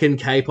the second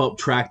K-pop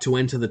track to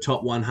enter the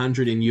top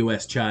 100 in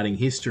US charting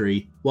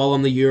history, while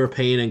on the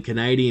European and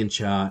Canadian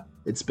chart,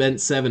 it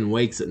spent 7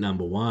 weeks at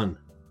number 1.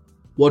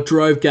 What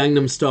drove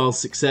Gangnam Style's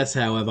success,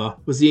 however,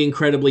 was the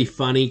incredibly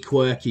funny,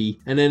 quirky,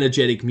 and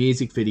energetic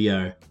music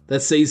video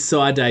that sees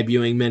Psy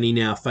debuting many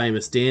now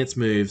famous dance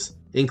moves,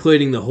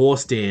 including the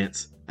horse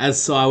dance. As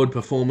Psy would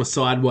perform a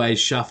sideways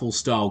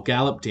shuffle-style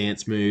gallop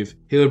dance move,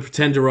 he would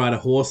pretend to ride a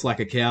horse like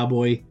a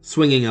cowboy,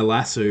 swinging a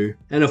lasso,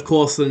 and of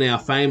course the now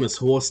famous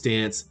horse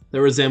dance that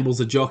resembles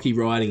a jockey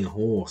riding a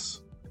horse.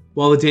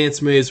 While the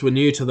dance moves were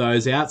new to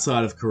those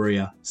outside of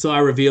Korea, Psy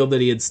revealed that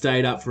he had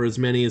stayed up for as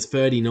many as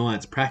 30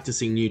 nights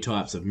practicing new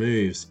types of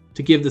moves,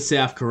 to give the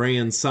South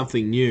Koreans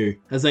something new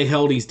as they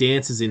held his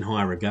dances in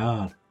high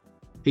regard.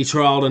 He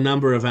trialled a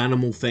number of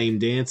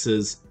animal-themed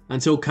dances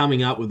until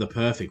coming up with the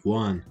perfect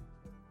one.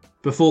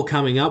 Before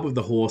coming up with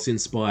the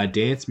horse-inspired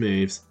dance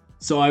moves,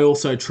 Psy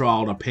also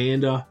trialled a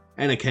panda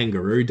and a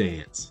kangaroo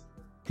dance.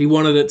 He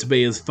wanted it to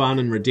be as fun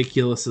and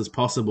ridiculous as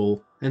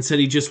possible, and said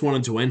he just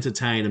wanted to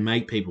entertain and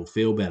make people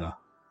feel better.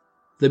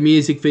 The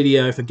music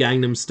video for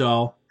Gangnam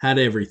Style had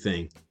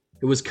everything.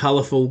 It was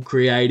colourful,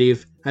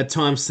 creative, at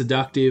times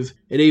seductive,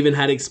 it even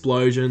had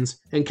explosions,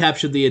 and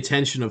captured the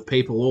attention of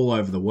people all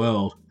over the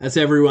world, as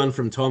everyone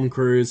from Tom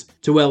Cruise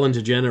to Ellen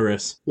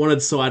DeGeneres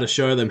wanted Psy to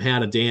show them how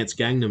to dance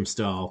Gangnam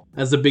Style,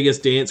 as the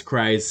biggest dance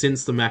craze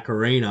since the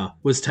Macarena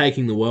was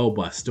taking the world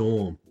by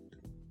storm.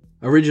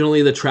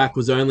 Originally, the track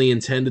was only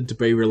intended to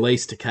be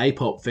released to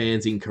K-pop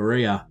fans in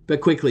Korea, but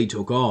quickly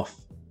took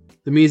off.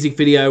 The music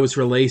video was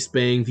released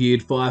being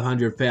viewed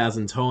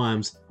 500,000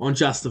 times on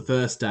just the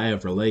first day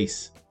of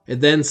release.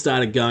 It then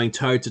started going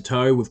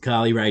toe-to-toe with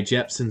Carly Rae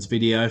Jepsen's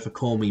video for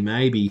Call Me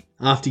Maybe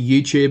after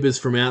YouTubers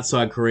from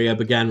outside Korea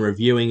began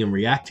reviewing and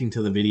reacting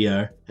to the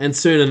video, and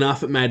soon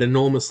enough it made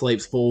enormous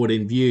leaps forward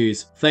in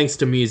views thanks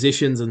to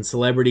musicians and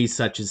celebrities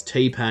such as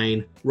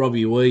T-Pain,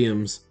 Robbie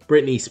Williams,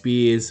 Britney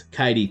Spears,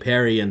 Katy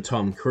Perry and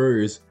Tom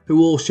Cruise,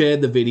 who all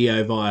shared the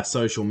video via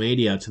social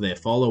media to their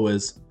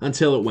followers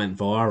until it went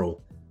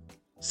viral.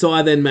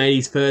 Psy then made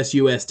his first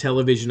US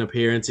television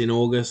appearance in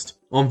August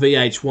on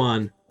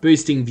VH1,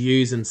 boosting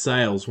views and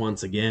sales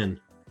once again.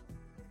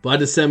 By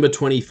December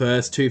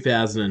 21st,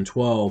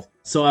 2012,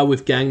 Psy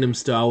with Gangnam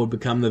Style would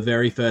become the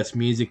very first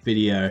music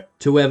video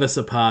to ever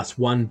surpass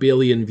 1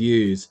 billion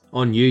views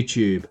on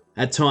YouTube,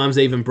 at times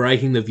even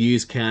breaking the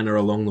views counter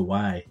along the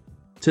way.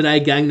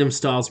 Today, Gangnam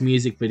Style's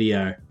music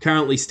video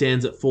currently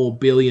stands at 4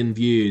 billion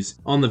views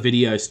on the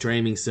video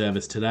streaming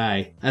service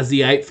today, as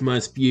the 8th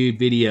most viewed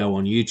video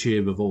on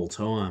YouTube of all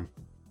time.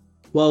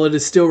 While it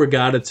is still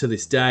regarded to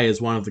this day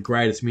as one of the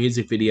greatest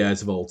music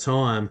videos of all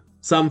time,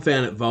 some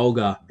found it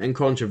vulgar and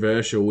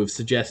controversial with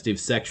suggestive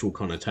sexual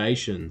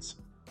connotations.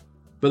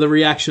 But the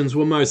reactions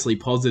were mostly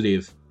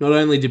positive. Not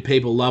only did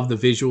people love the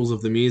visuals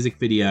of the music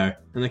video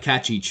and the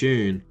catchy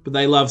tune, but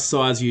they loved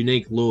Psy's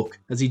unique look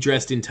as he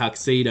dressed in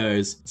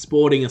tuxedos,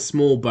 sporting a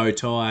small bow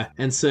tie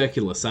and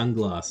circular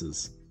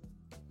sunglasses.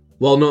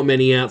 While not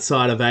many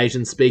outside of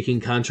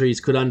Asian-speaking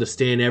countries could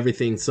understand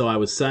everything Psy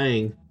was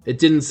saying, it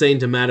didn't seem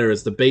to matter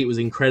as the beat was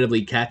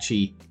incredibly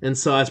catchy and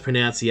Psy's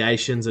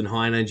pronunciations and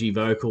high-energy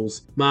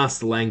vocals masked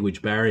the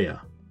language barrier.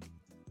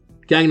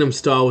 Gangnam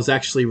Style was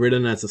actually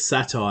written as a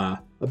satire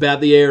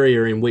about the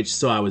area in which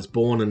Psy was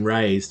born and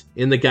raised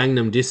in the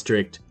Gangnam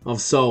district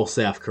of Seoul,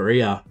 South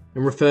Korea,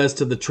 and refers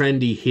to the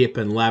trendy, hip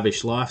and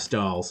lavish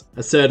lifestyles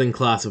a certain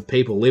class of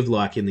people live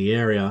like in the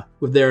area,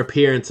 with their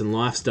appearance and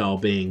lifestyle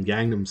being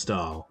Gangnam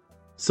Style.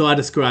 Psy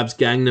describes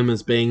Gangnam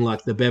as being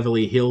like the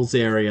Beverly Hills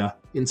area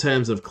in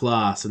terms of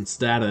class and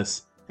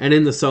status, and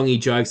in the song he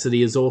jokes that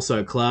he is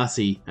also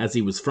classy as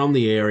he was from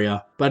the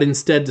area, but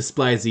instead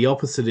displays the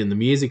opposite in the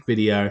music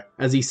video,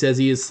 as he says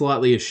he is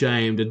slightly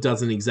ashamed and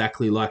doesn't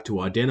exactly like to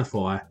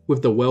identify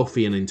with the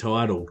wealthy and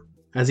entitled,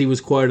 as he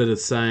was quoted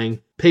as saying,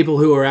 "People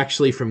who are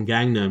actually from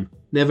Gangnam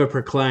never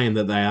proclaim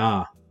that they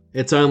are.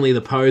 It's only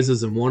the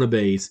posers and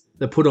wannabes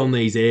that put on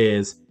these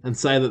airs and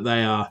say that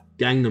they are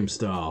Gangnam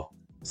Style."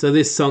 So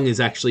this song is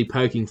actually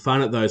poking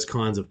fun at those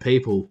kinds of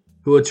people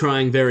who are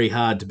trying very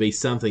hard to be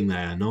something they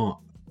are not.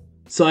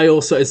 Psy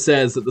also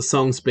says that the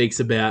song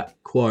speaks about,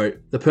 quote,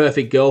 the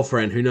perfect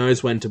girlfriend who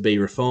knows when to be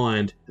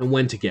refined and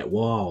when to get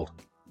wild.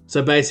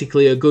 So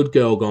basically a good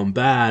girl gone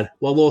bad,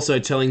 while also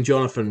telling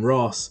Jonathan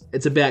Ross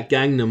it's about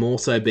Gangnam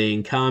also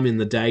being calm in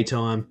the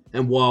daytime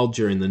and wild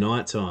during the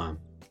nighttime.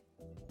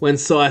 When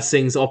Psy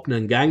sings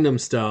Opnan Gangnam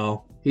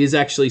Style, he is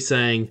actually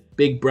saying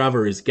Big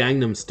Brother is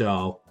Gangnam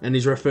Style and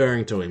is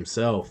referring to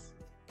himself.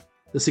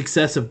 The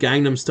success of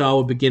Gangnam Style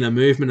would begin a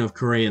movement of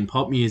Korean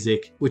pop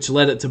music, which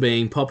led it to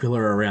being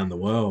popular around the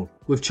world,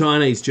 with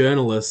Chinese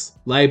journalists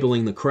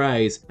labelling the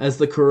craze as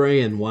the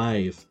Korean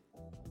wave.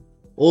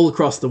 All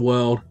across the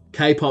world,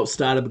 K-pop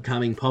started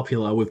becoming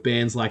popular with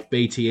bands like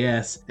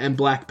BTS and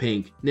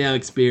Blackpink now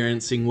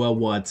experiencing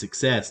worldwide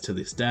success to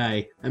this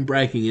day and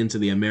breaking into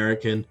the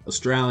American,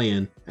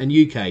 Australian and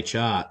UK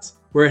charts,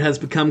 where it has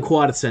become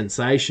quite a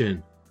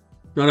sensation.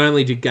 Not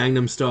only did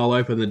Gangnam Style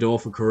open the door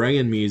for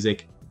Korean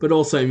music, but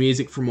also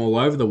music from all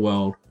over the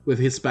world, with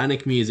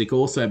Hispanic music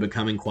also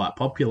becoming quite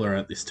popular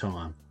at this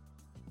time.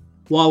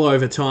 While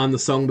over time the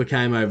song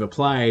became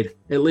overplayed,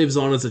 it lives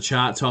on as a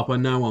chart topper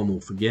no one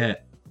will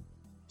forget.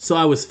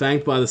 Psy was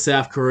thanked by the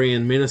South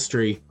Korean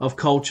Ministry of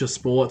Culture,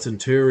 Sports and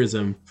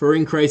Tourism for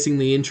increasing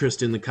the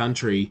interest in the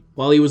country,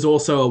 while he was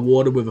also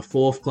awarded with a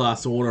 4th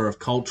class Order of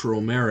Cultural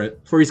Merit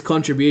for his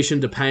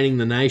contribution to painting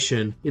the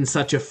nation in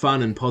such a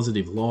fun and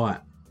positive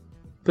light.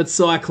 But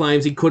Psy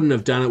claims he couldn't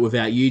have done it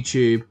without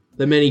YouTube,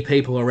 the many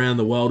people around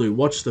the world who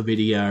watched the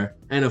video,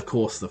 and of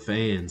course the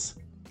fans.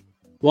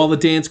 While the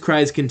dance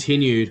craze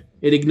continued,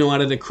 it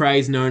ignited a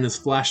craze known as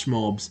flash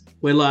mobs,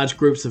 where large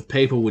groups of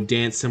people would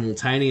dance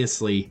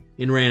simultaneously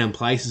in random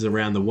places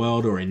around the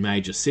world or in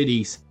major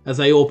cities, as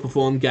they all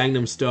performed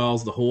Gangnam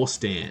Style's The Horse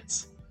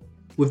Dance,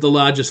 with the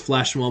largest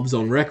flash mobs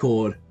on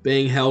record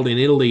being held in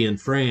Italy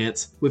and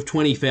France, with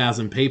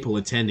 20,000 people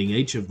attending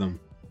each of them.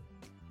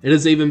 It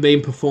has even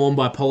been performed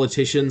by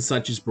politicians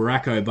such as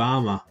Barack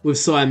Obama, with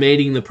Psy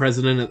meeting the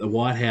president at the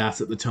White House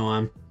at the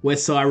time, where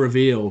Psy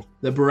revealed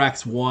that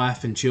Barack's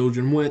wife and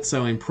children weren't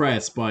so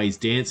impressed by his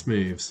dance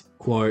moves.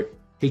 Quote,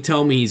 "He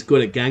told me he's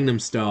good at Gangnam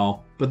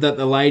Style, but that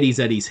the ladies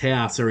at his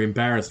house are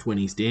embarrassed when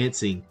he's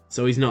dancing,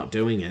 so he's not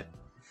doing it."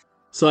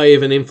 Psy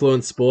even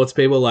influenced sports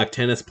people like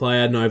tennis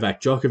player Novak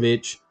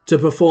Djokovic to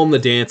perform the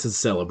dance as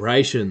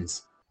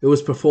celebrations. It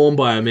was performed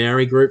by a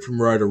Maori group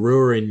from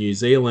Rotorua in New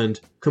Zealand,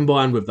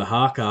 combined with the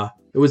haka.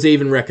 It was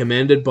even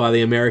recommended by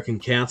the American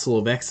Council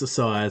of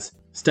Exercise,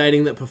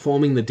 stating that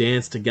performing the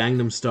dance to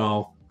Gangnam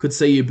Style could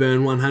see you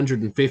burn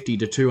 150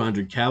 to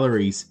 200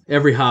 calories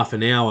every half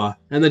an hour,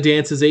 and the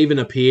dancers even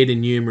appeared in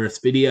numerous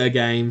video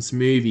games,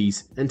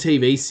 movies, and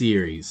TV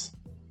series.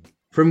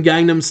 From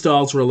Gangnam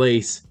Style's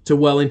release to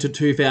well into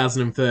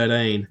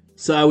 2013,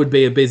 Psy would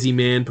be a busy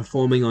man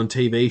performing on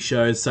TV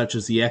shows such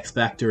as The X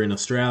Factor in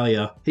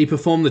Australia. He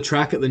performed the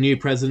track at the new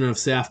president of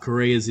South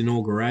Korea's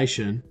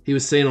inauguration. He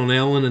was seen on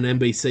Ellen and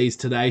NBC's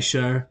Today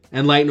Show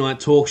and late night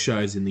talk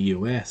shows in the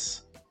US.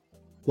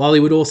 While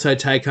he would also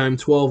take home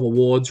 12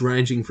 awards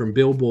ranging from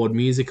Billboard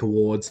Music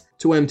Awards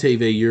to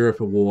MTV Europe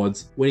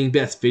Awards, winning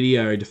Best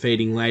Video,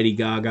 defeating Lady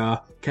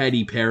Gaga,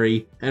 Katy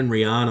Perry and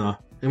Rihanna,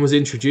 and was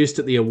introduced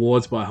at the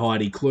awards by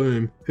Heidi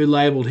Klum, who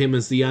labelled him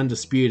as the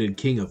undisputed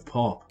king of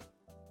pop.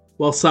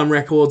 While some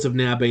records have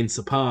now been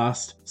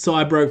surpassed,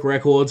 Psy broke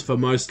records for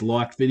most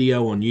liked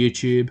video on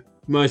YouTube,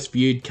 most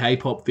viewed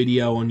K-pop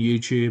video on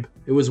YouTube.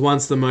 It was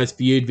once the most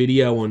viewed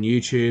video on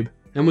YouTube,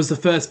 and was the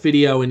first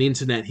video in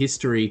internet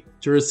history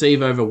to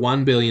receive over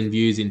 1 billion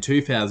views in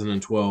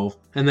 2012,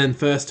 and then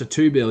first to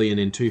 2 billion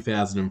in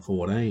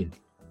 2014.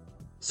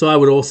 Psy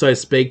would also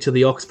speak to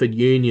the Oxford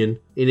Union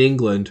in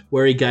England,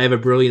 where he gave a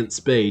brilliant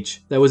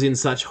speech that was in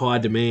such high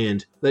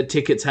demand that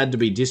tickets had to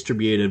be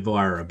distributed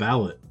via a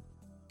ballot.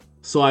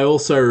 Psy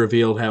also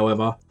revealed,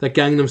 however, that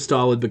Gangnam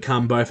Style had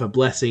become both a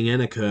blessing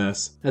and a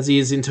curse, as he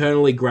is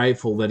internally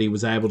grateful that he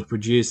was able to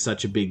produce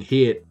such a big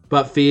hit,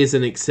 but fears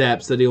and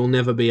accepts that he will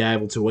never be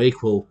able to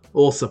equal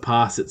or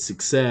surpass its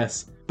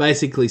success,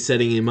 basically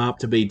setting him up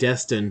to be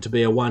destined to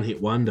be a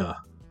one-hit wonder.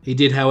 He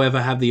did,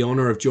 however, have the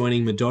honour of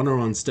joining Madonna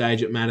on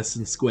stage at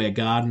Madison Square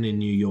Garden in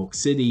New York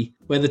City,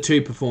 where the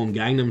two performed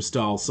Gangnam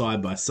Style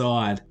side by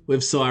side,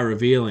 with Psy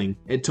revealing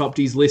it topped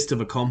his list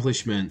of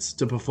accomplishments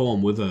to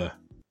perform with her.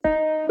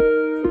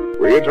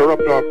 We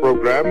interrupt our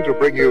program to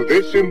bring you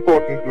this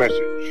important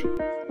message.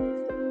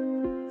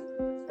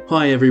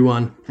 Hi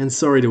everyone, and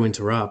sorry to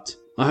interrupt.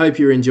 I hope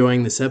you're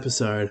enjoying this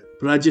episode,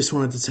 but I just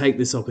wanted to take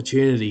this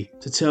opportunity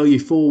to tell you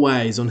 4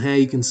 ways on how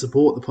you can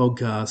support the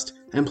podcast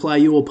and play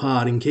your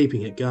part in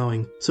keeping it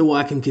going, so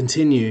I can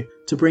continue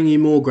to bring you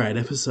more great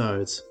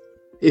episodes.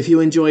 If you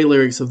enjoy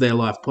Lyrics of Their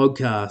Life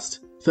podcast,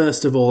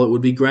 first of all, it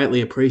would be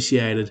greatly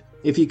appreciated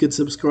if you could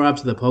subscribe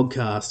to the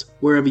podcast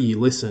wherever you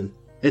listen.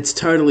 It's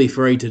totally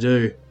free to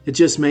do. It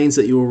just means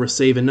that you will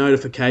receive a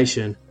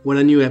notification when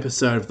a new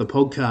episode of the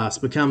podcast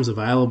becomes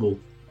available.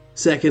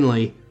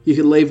 Secondly, you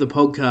can leave the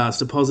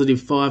podcast a positive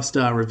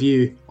 5-star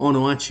review on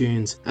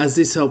iTunes, as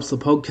this helps the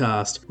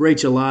podcast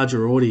reach a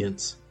larger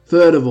audience.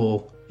 Third of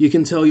all, you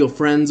can tell your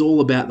friends all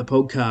about the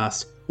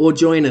podcast or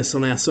join us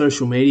on our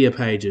social media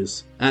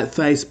pages at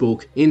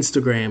Facebook,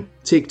 Instagram,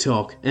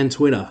 TikTok and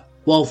Twitter.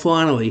 While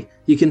finally,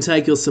 you can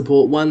take your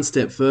support one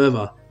step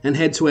further and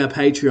head to our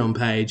Patreon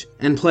page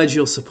and pledge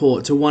your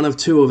support to one of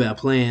 2 of our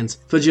plans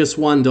for just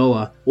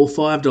 $1 or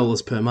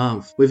 $5 per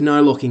month with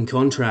no lock-in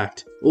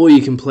contract. Or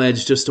you can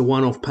pledge just a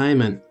one-off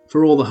payment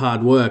for all the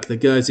hard work that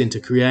goes into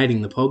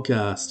creating the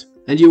podcast,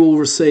 and you will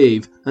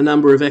receive a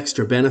number of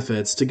extra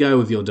benefits to go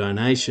with your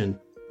donation.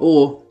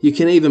 Or you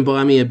can even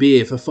buy me a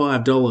beer for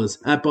 $5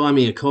 at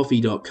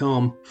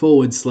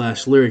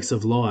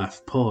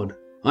buymeacoffee.com/lyricsoflifepod.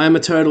 I am a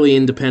totally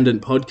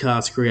independent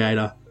podcast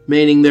creator,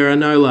 meaning there are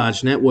no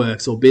large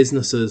networks or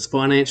businesses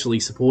financially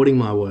supporting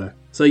my work.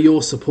 So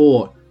your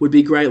support would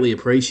be greatly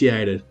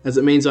appreciated, as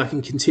it means I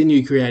can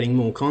continue creating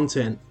more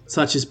content,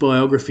 such as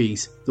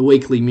biographies, the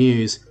weekly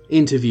muse,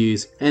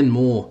 interviews, and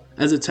more,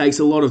 as it takes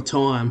a lot of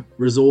time,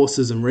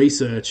 resources, and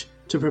research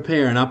to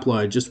prepare and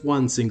upload just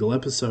one single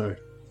episode.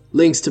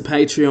 Links to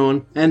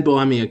Patreon and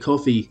Buy Me a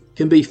Coffee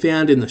can be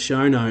found in the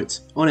show notes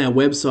on our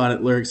website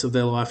at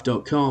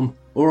lyricsoftheirlife.com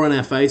or on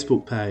our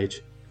Facebook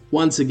page.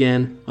 Once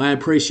again, I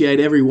appreciate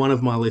every one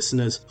of my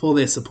listeners for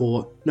their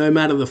support, no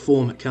matter the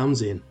form it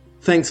comes in.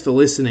 Thanks for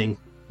listening.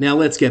 Now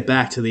let's get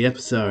back to the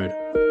episode.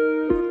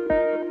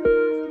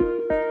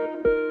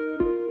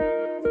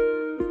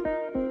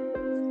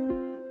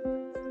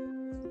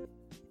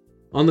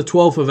 On the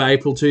 12th of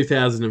April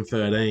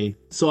 2013,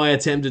 Psy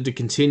attempted to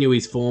continue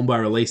his form by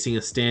releasing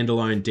a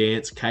standalone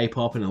dance,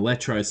 K-pop and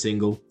electro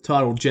single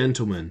titled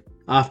Gentleman,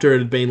 after it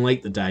had been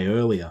leaked the day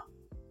earlier.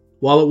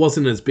 While it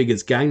wasn't as big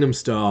as Gangnam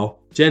Style,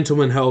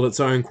 Gentleman held its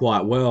own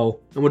quite well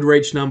and would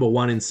reach number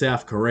 1 in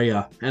South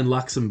Korea and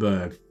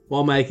Luxembourg,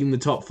 while making the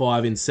top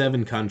 5 in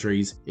 7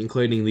 countries,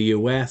 including the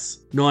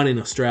US, 9 in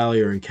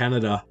Australia and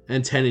Canada,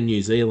 and 10 in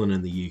New Zealand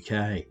and the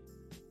UK.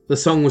 The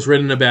song was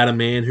written about a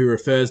man who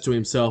refers to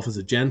himself as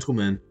a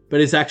gentleman,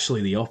 but is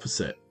actually the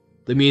opposite.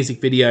 The music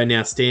video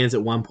now stands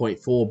at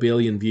 1.4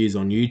 billion views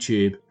on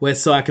YouTube, where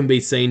Psy can be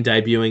seen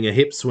debuting a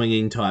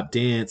hip-swinging type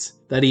dance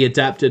that he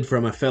adapted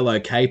from a fellow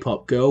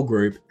K-pop girl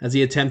group as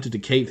he attempted to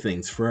keep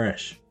things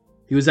fresh.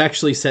 He was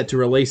actually set to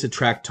release a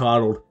track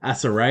titled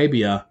As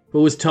Arabia,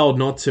 but was told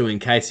not to in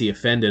case he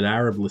offended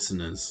Arab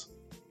listeners.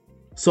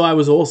 Psy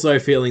was also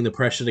feeling the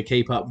pressure to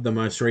keep up with the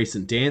most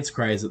recent dance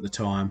craze at the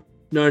time,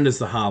 known as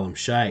the Harlem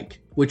Shake,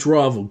 which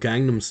rivaled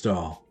Gangnam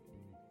Style.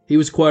 He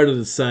was quoted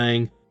as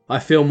saying, "I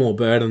feel more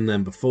burdened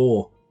than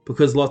before,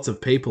 because lots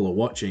of people are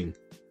watching."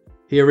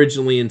 He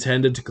originally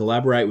intended to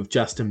collaborate with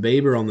Justin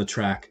Bieber on the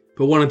track,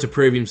 but wanted to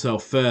prove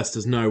himself first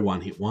as no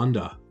one-hit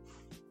wonder.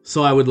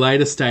 Psy would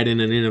later state in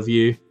an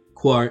interview,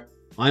 quote,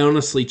 "I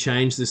honestly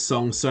changed this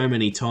song so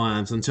many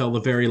times until the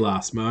very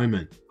last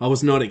moment. I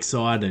was not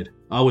excited.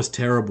 I was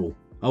terrible.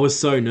 I was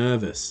so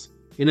nervous."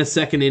 In a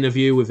second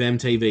interview with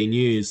MTV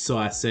News,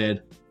 Psy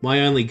said,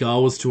 "My only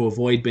goal was to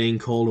avoid being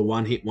called a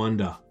one-hit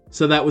wonder.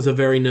 So that was a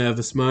very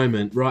nervous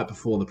moment right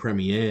before the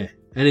premiere.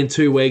 And in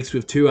 2 weeks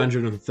with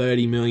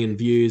 230 million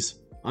views,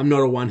 I'm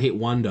not a one-hit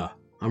wonder.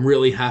 I'm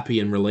really happy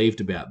and relieved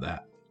about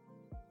that."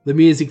 The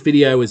music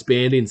video was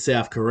banned in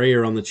South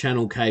Korea on the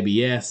channel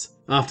KBS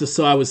after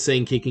Psy was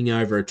seen kicking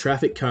over a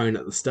traffic cone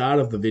at the start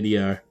of the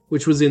video,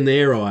 which was in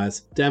their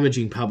eyes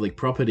damaging public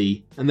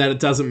property and that it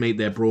doesn't meet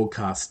their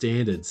broadcast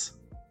standards.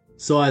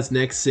 Psy's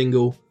next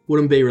single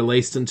wouldn't be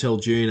released until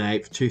June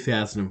 8,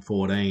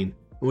 2014,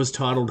 and was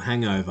titled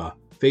Hangover,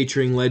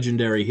 featuring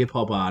legendary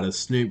hip-hop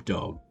artist Snoop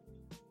Dogg.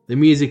 The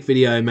music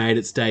video made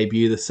its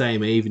debut the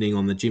same evening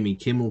on the Jimmy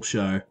Kimmel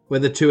Show, where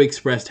the two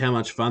expressed how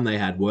much fun they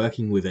had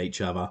working with each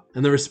other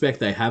and the respect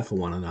they have for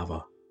one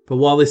another. But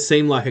while this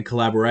seemed like a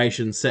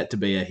collaboration set to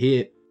be a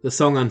hit, the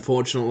song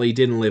unfortunately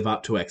didn't live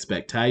up to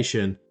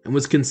expectation and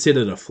was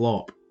considered a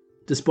flop.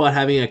 Despite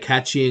having a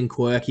catchy and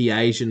quirky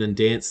Asian and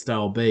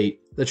dance-style beat,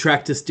 the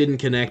track just didn't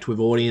connect with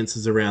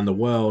audiences around the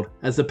world,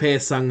 as the pair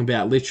sung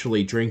about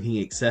literally drinking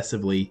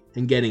excessively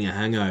and getting a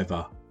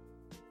hangover.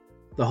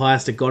 The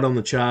highest it got on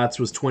the charts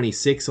was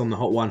 26 on the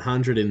Hot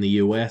 100 in the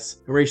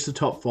US and reached the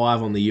top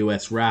 5 on the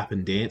US rap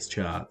and dance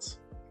charts.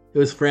 It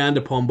was frowned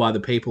upon by the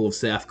people of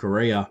South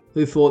Korea,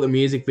 who thought the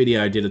music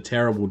video did a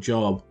terrible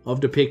job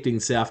of depicting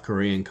South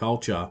Korean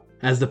culture,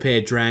 as the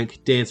pair drank,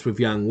 danced with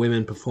young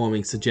women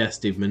performing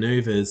suggestive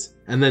maneuvers,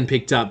 and then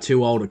picked up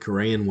 2 older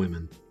Korean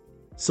women.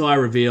 Psy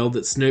revealed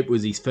that Snoop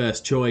was his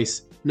first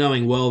choice,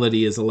 knowing well that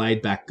he is a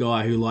laid-back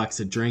guy who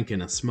likes a drink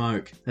and a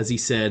smoke. As he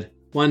said,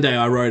 "One day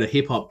I wrote a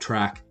hip-hop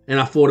track, and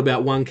I thought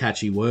about one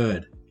catchy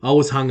word. I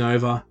was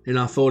hungover, and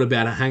I thought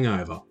about a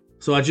hangover.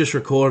 So I just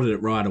recorded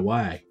it right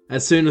away.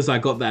 As soon as I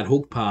got that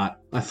hook part,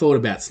 I thought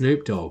about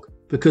Snoop Dogg,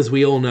 because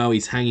we all know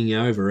he's hanging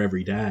over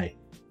every day."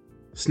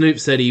 Snoop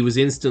said he was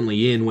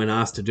instantly in when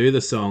asked to do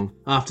the song,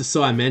 after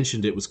Psy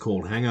mentioned it was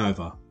called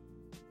Hangover.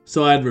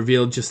 Psy had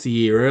revealed just a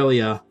year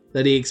earlier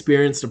that he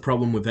experienced a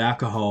problem with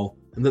alcohol,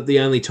 and that the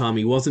only time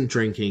he wasn't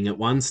drinking at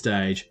one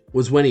stage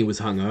was when he was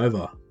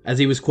hungover, as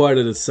he was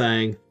quoted as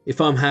saying, "If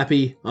I'm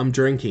happy, I'm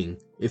drinking.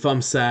 If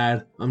I'm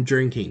sad, I'm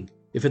drinking.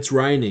 If it's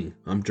raining,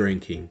 I'm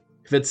drinking.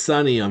 If it's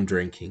sunny, I'm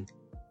drinking."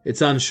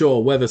 It's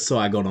unsure whether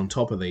Psy got on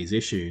top of these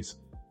issues.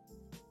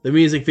 The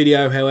music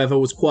video, however,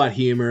 was quite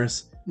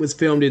humorous. It was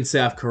filmed in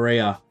South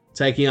Korea,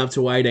 taking up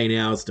to 18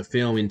 hours to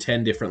film in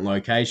 10 different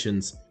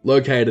locations,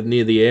 located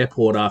near the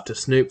airport after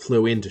Snoop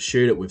flew in to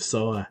shoot it with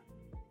Psy.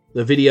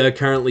 The video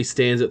currently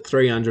stands at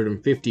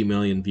 350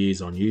 million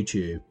views on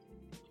YouTube.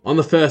 On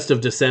the 1st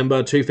of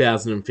December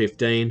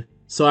 2015,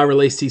 Psy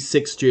released his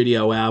 6th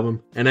studio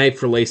album, and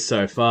 8th release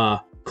so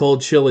far,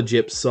 called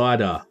Chillajip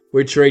Cider,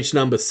 which reached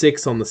number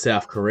 6 on the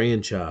South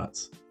Korean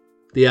charts.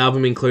 The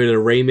album included a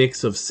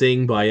remix of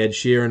Sing by Ed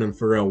Sheeran and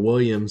Pharrell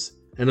Williams,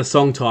 and a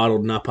song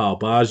titled Napal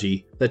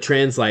Baji that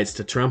translates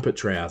to Trumpet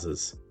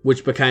Trousers,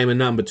 which became a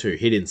number 2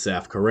 hit in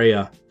South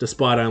Korea,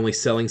 despite only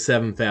selling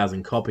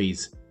 7,000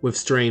 copies, with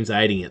streams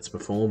aiding its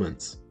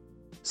performance.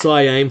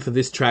 Psy aimed for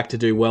this track to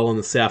do well on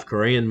the South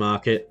Korean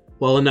market,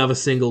 while another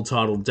single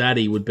titled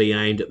Daddy would be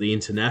aimed at the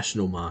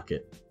international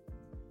market.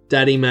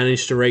 Daddy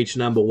managed to reach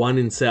number 1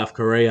 in South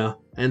Korea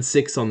and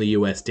 6 on the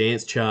US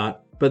dance chart,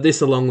 but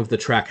this, along with the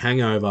track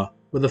Hangover,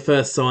 were the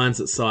first signs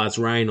that Psy's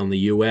reign on the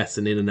US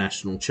and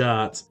international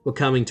charts were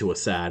coming to a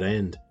sad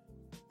end.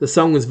 The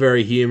song was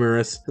very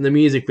humorous, and the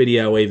music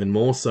video even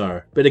more so,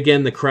 but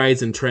again the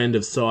craze and trend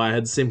of Psy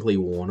had simply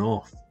worn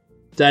off.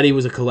 Daddy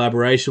was a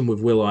collaboration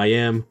with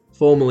will.i.am,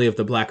 formerly of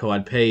the Black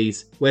Eyed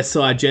Peas, where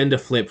Psy gender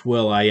flipped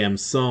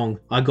will.i.am's song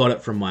I Got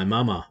It From My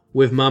Mama,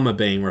 with Mama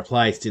being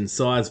replaced in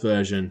Psy's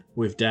version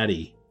with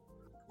Daddy.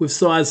 With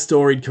Psy's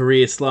storied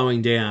career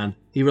slowing down,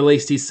 he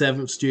released his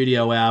 7th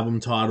studio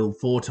album titled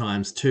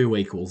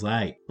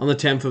 4x2=8 on the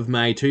 10th of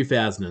May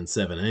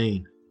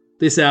 2017.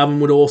 This album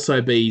would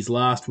also be his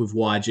last with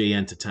YG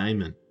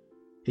Entertainment.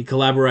 He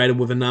collaborated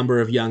with a number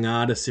of young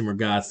artists in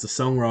regards to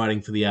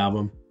songwriting for the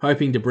album,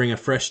 hoping to bring a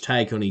fresh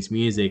take on his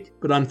music,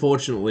 but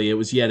unfortunately it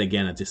was yet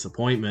again a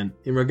disappointment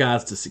in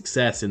regards to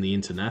success in the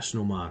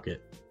international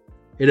market.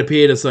 It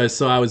appeared as though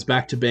Psy was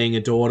back to being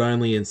adored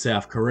only in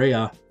South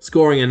Korea,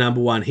 scoring a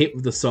number 1 hit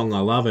with the song I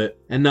Love It,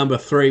 and number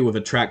 3 with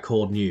a track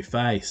called New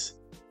Face.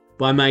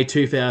 By May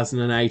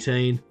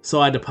 2018,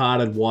 Psy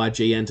departed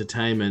YG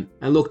Entertainment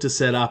and looked to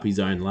set up his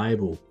own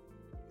label.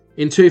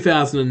 In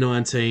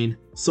 2019,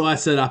 Psy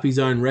set up his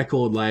own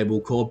record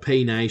label called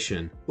P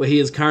Nation, where he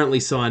has currently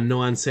signed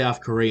 9 South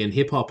Korean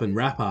hip-hop and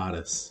rap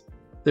artists.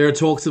 There are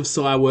talks of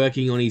Psy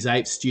working on his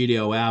 8th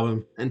studio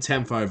album and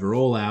 10th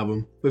overall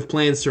album, with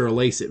plans to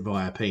release it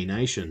via P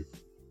Nation.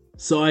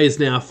 Psy is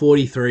now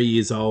 43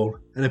 years old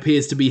and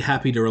appears to be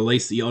happy to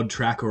release the odd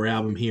track or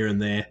album here and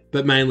there,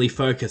 but mainly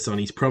focus on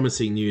his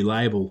promising new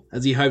label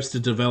as he hopes to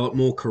develop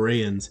more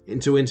Koreans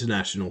into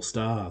international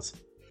stars.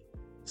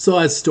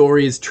 Psy's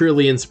story is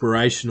truly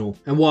inspirational,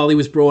 and while he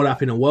was brought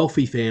up in a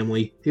wealthy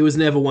family, he was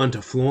never one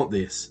to flaunt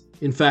this.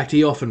 In fact,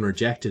 he often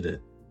rejected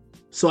it.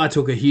 Psy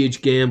took a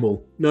huge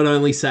gamble, not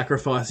only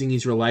sacrificing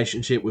his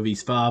relationship with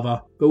his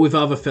father, but with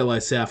other fellow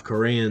South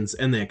Koreans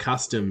and their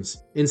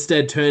customs,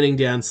 instead turning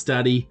down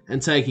study and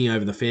taking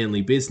over the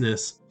family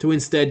business, to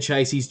instead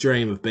chase his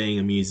dream of being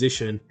a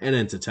musician and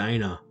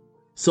entertainer.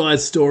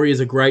 Psy's story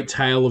is a great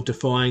tale of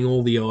defying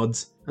all the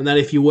odds, and that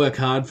if you work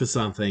hard for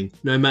something,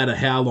 no matter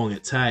how long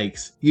it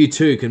takes, you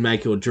too can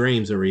make your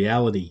dreams a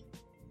reality.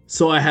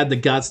 Psy had the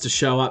guts to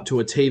show up to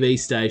a TV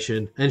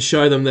station and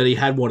show them that he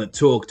had what it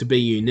took to be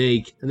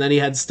unique and that he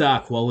had star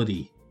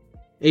quality.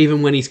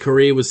 Even when his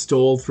career was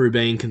stalled through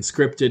being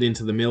conscripted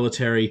into the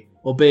military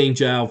or being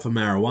jailed for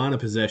marijuana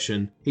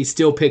possession, he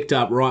still picked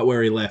up right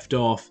where he left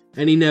off,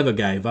 and he never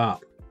gave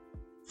up.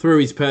 Through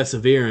his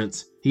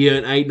perseverance, he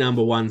earned 8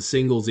 #1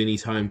 singles in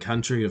his home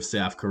country of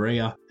South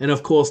Korea, and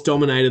of course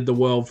dominated the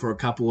world for a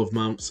couple of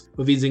months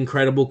with his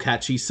incredible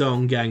catchy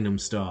song Gangnam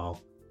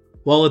Style.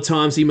 While at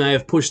times he may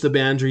have pushed the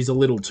boundaries a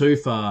little too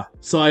far,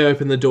 Psy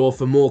opened the door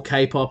for more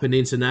K-pop and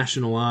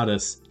international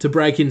artists to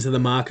break into the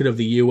market of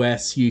the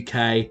US,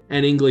 UK,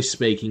 and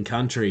English-speaking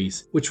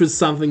countries, which was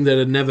something that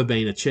had never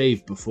been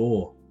achieved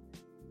before.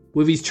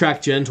 With his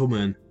track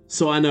Gentleman,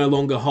 Psy no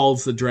longer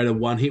holds the dreaded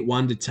one-hit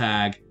wonder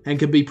tag and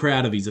can be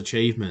proud of his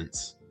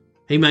achievements.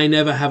 He may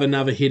never have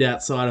another hit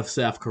outside of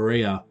South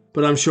Korea,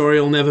 but I'm sure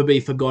he'll never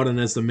be forgotten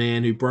as the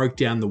man who broke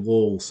down the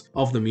walls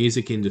of the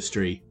music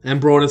industry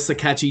and brought us the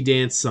catchy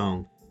dance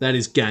song that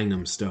is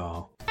Gangnam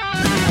Style.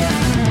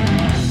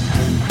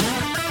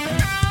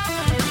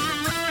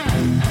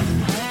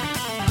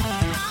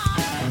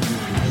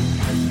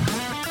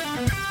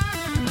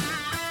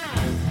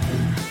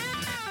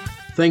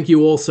 Thank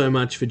you all so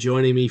much for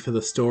joining me for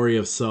the story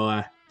of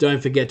Psy.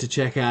 Don't forget to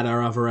check out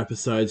our other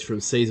episodes from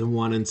Season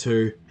 1 and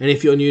 2, and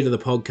if you're new to the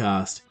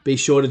podcast, be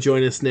sure to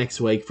join us next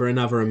week for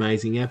another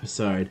amazing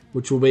episode,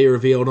 which will be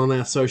revealed on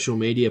our social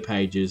media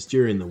pages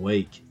during the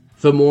week.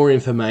 For more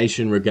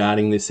information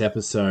regarding this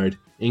episode,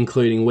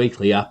 including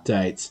weekly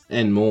updates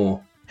and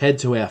more, head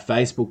to our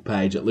Facebook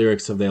page at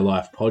Lyrics of Their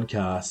Life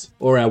Podcast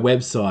or our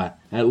website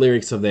at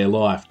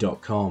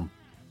lyricsoftheirlife.com.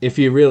 If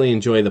you really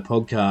enjoy the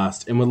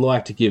podcast and would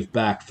like to give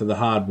back for the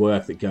hard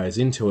work that goes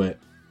into it,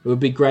 it would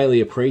be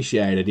greatly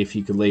appreciated if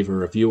you could leave a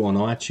review on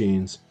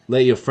iTunes,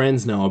 let your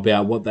friends know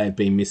about what they've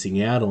been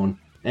missing out on,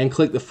 and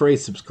click the free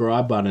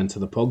subscribe button to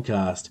the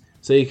podcast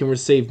so you can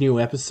receive new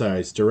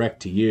episodes direct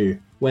to you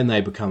when they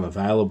become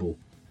available.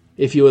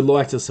 If you would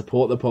like to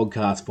support the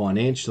podcast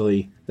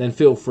financially, then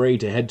feel free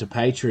to head to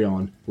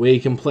Patreon, where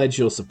you can pledge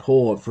your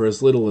support for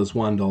as little as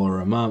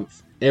 $1 a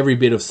month. Every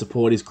bit of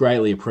support is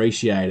greatly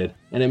appreciated,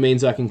 and it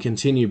means I can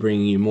continue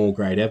bringing you more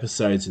great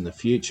episodes in the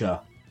future.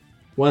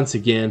 Once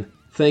again,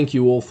 thank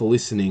you all for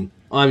listening.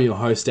 I'm your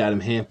host, Adam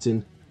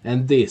Hampton,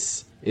 and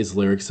this is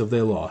Lyrics of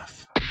Their Life.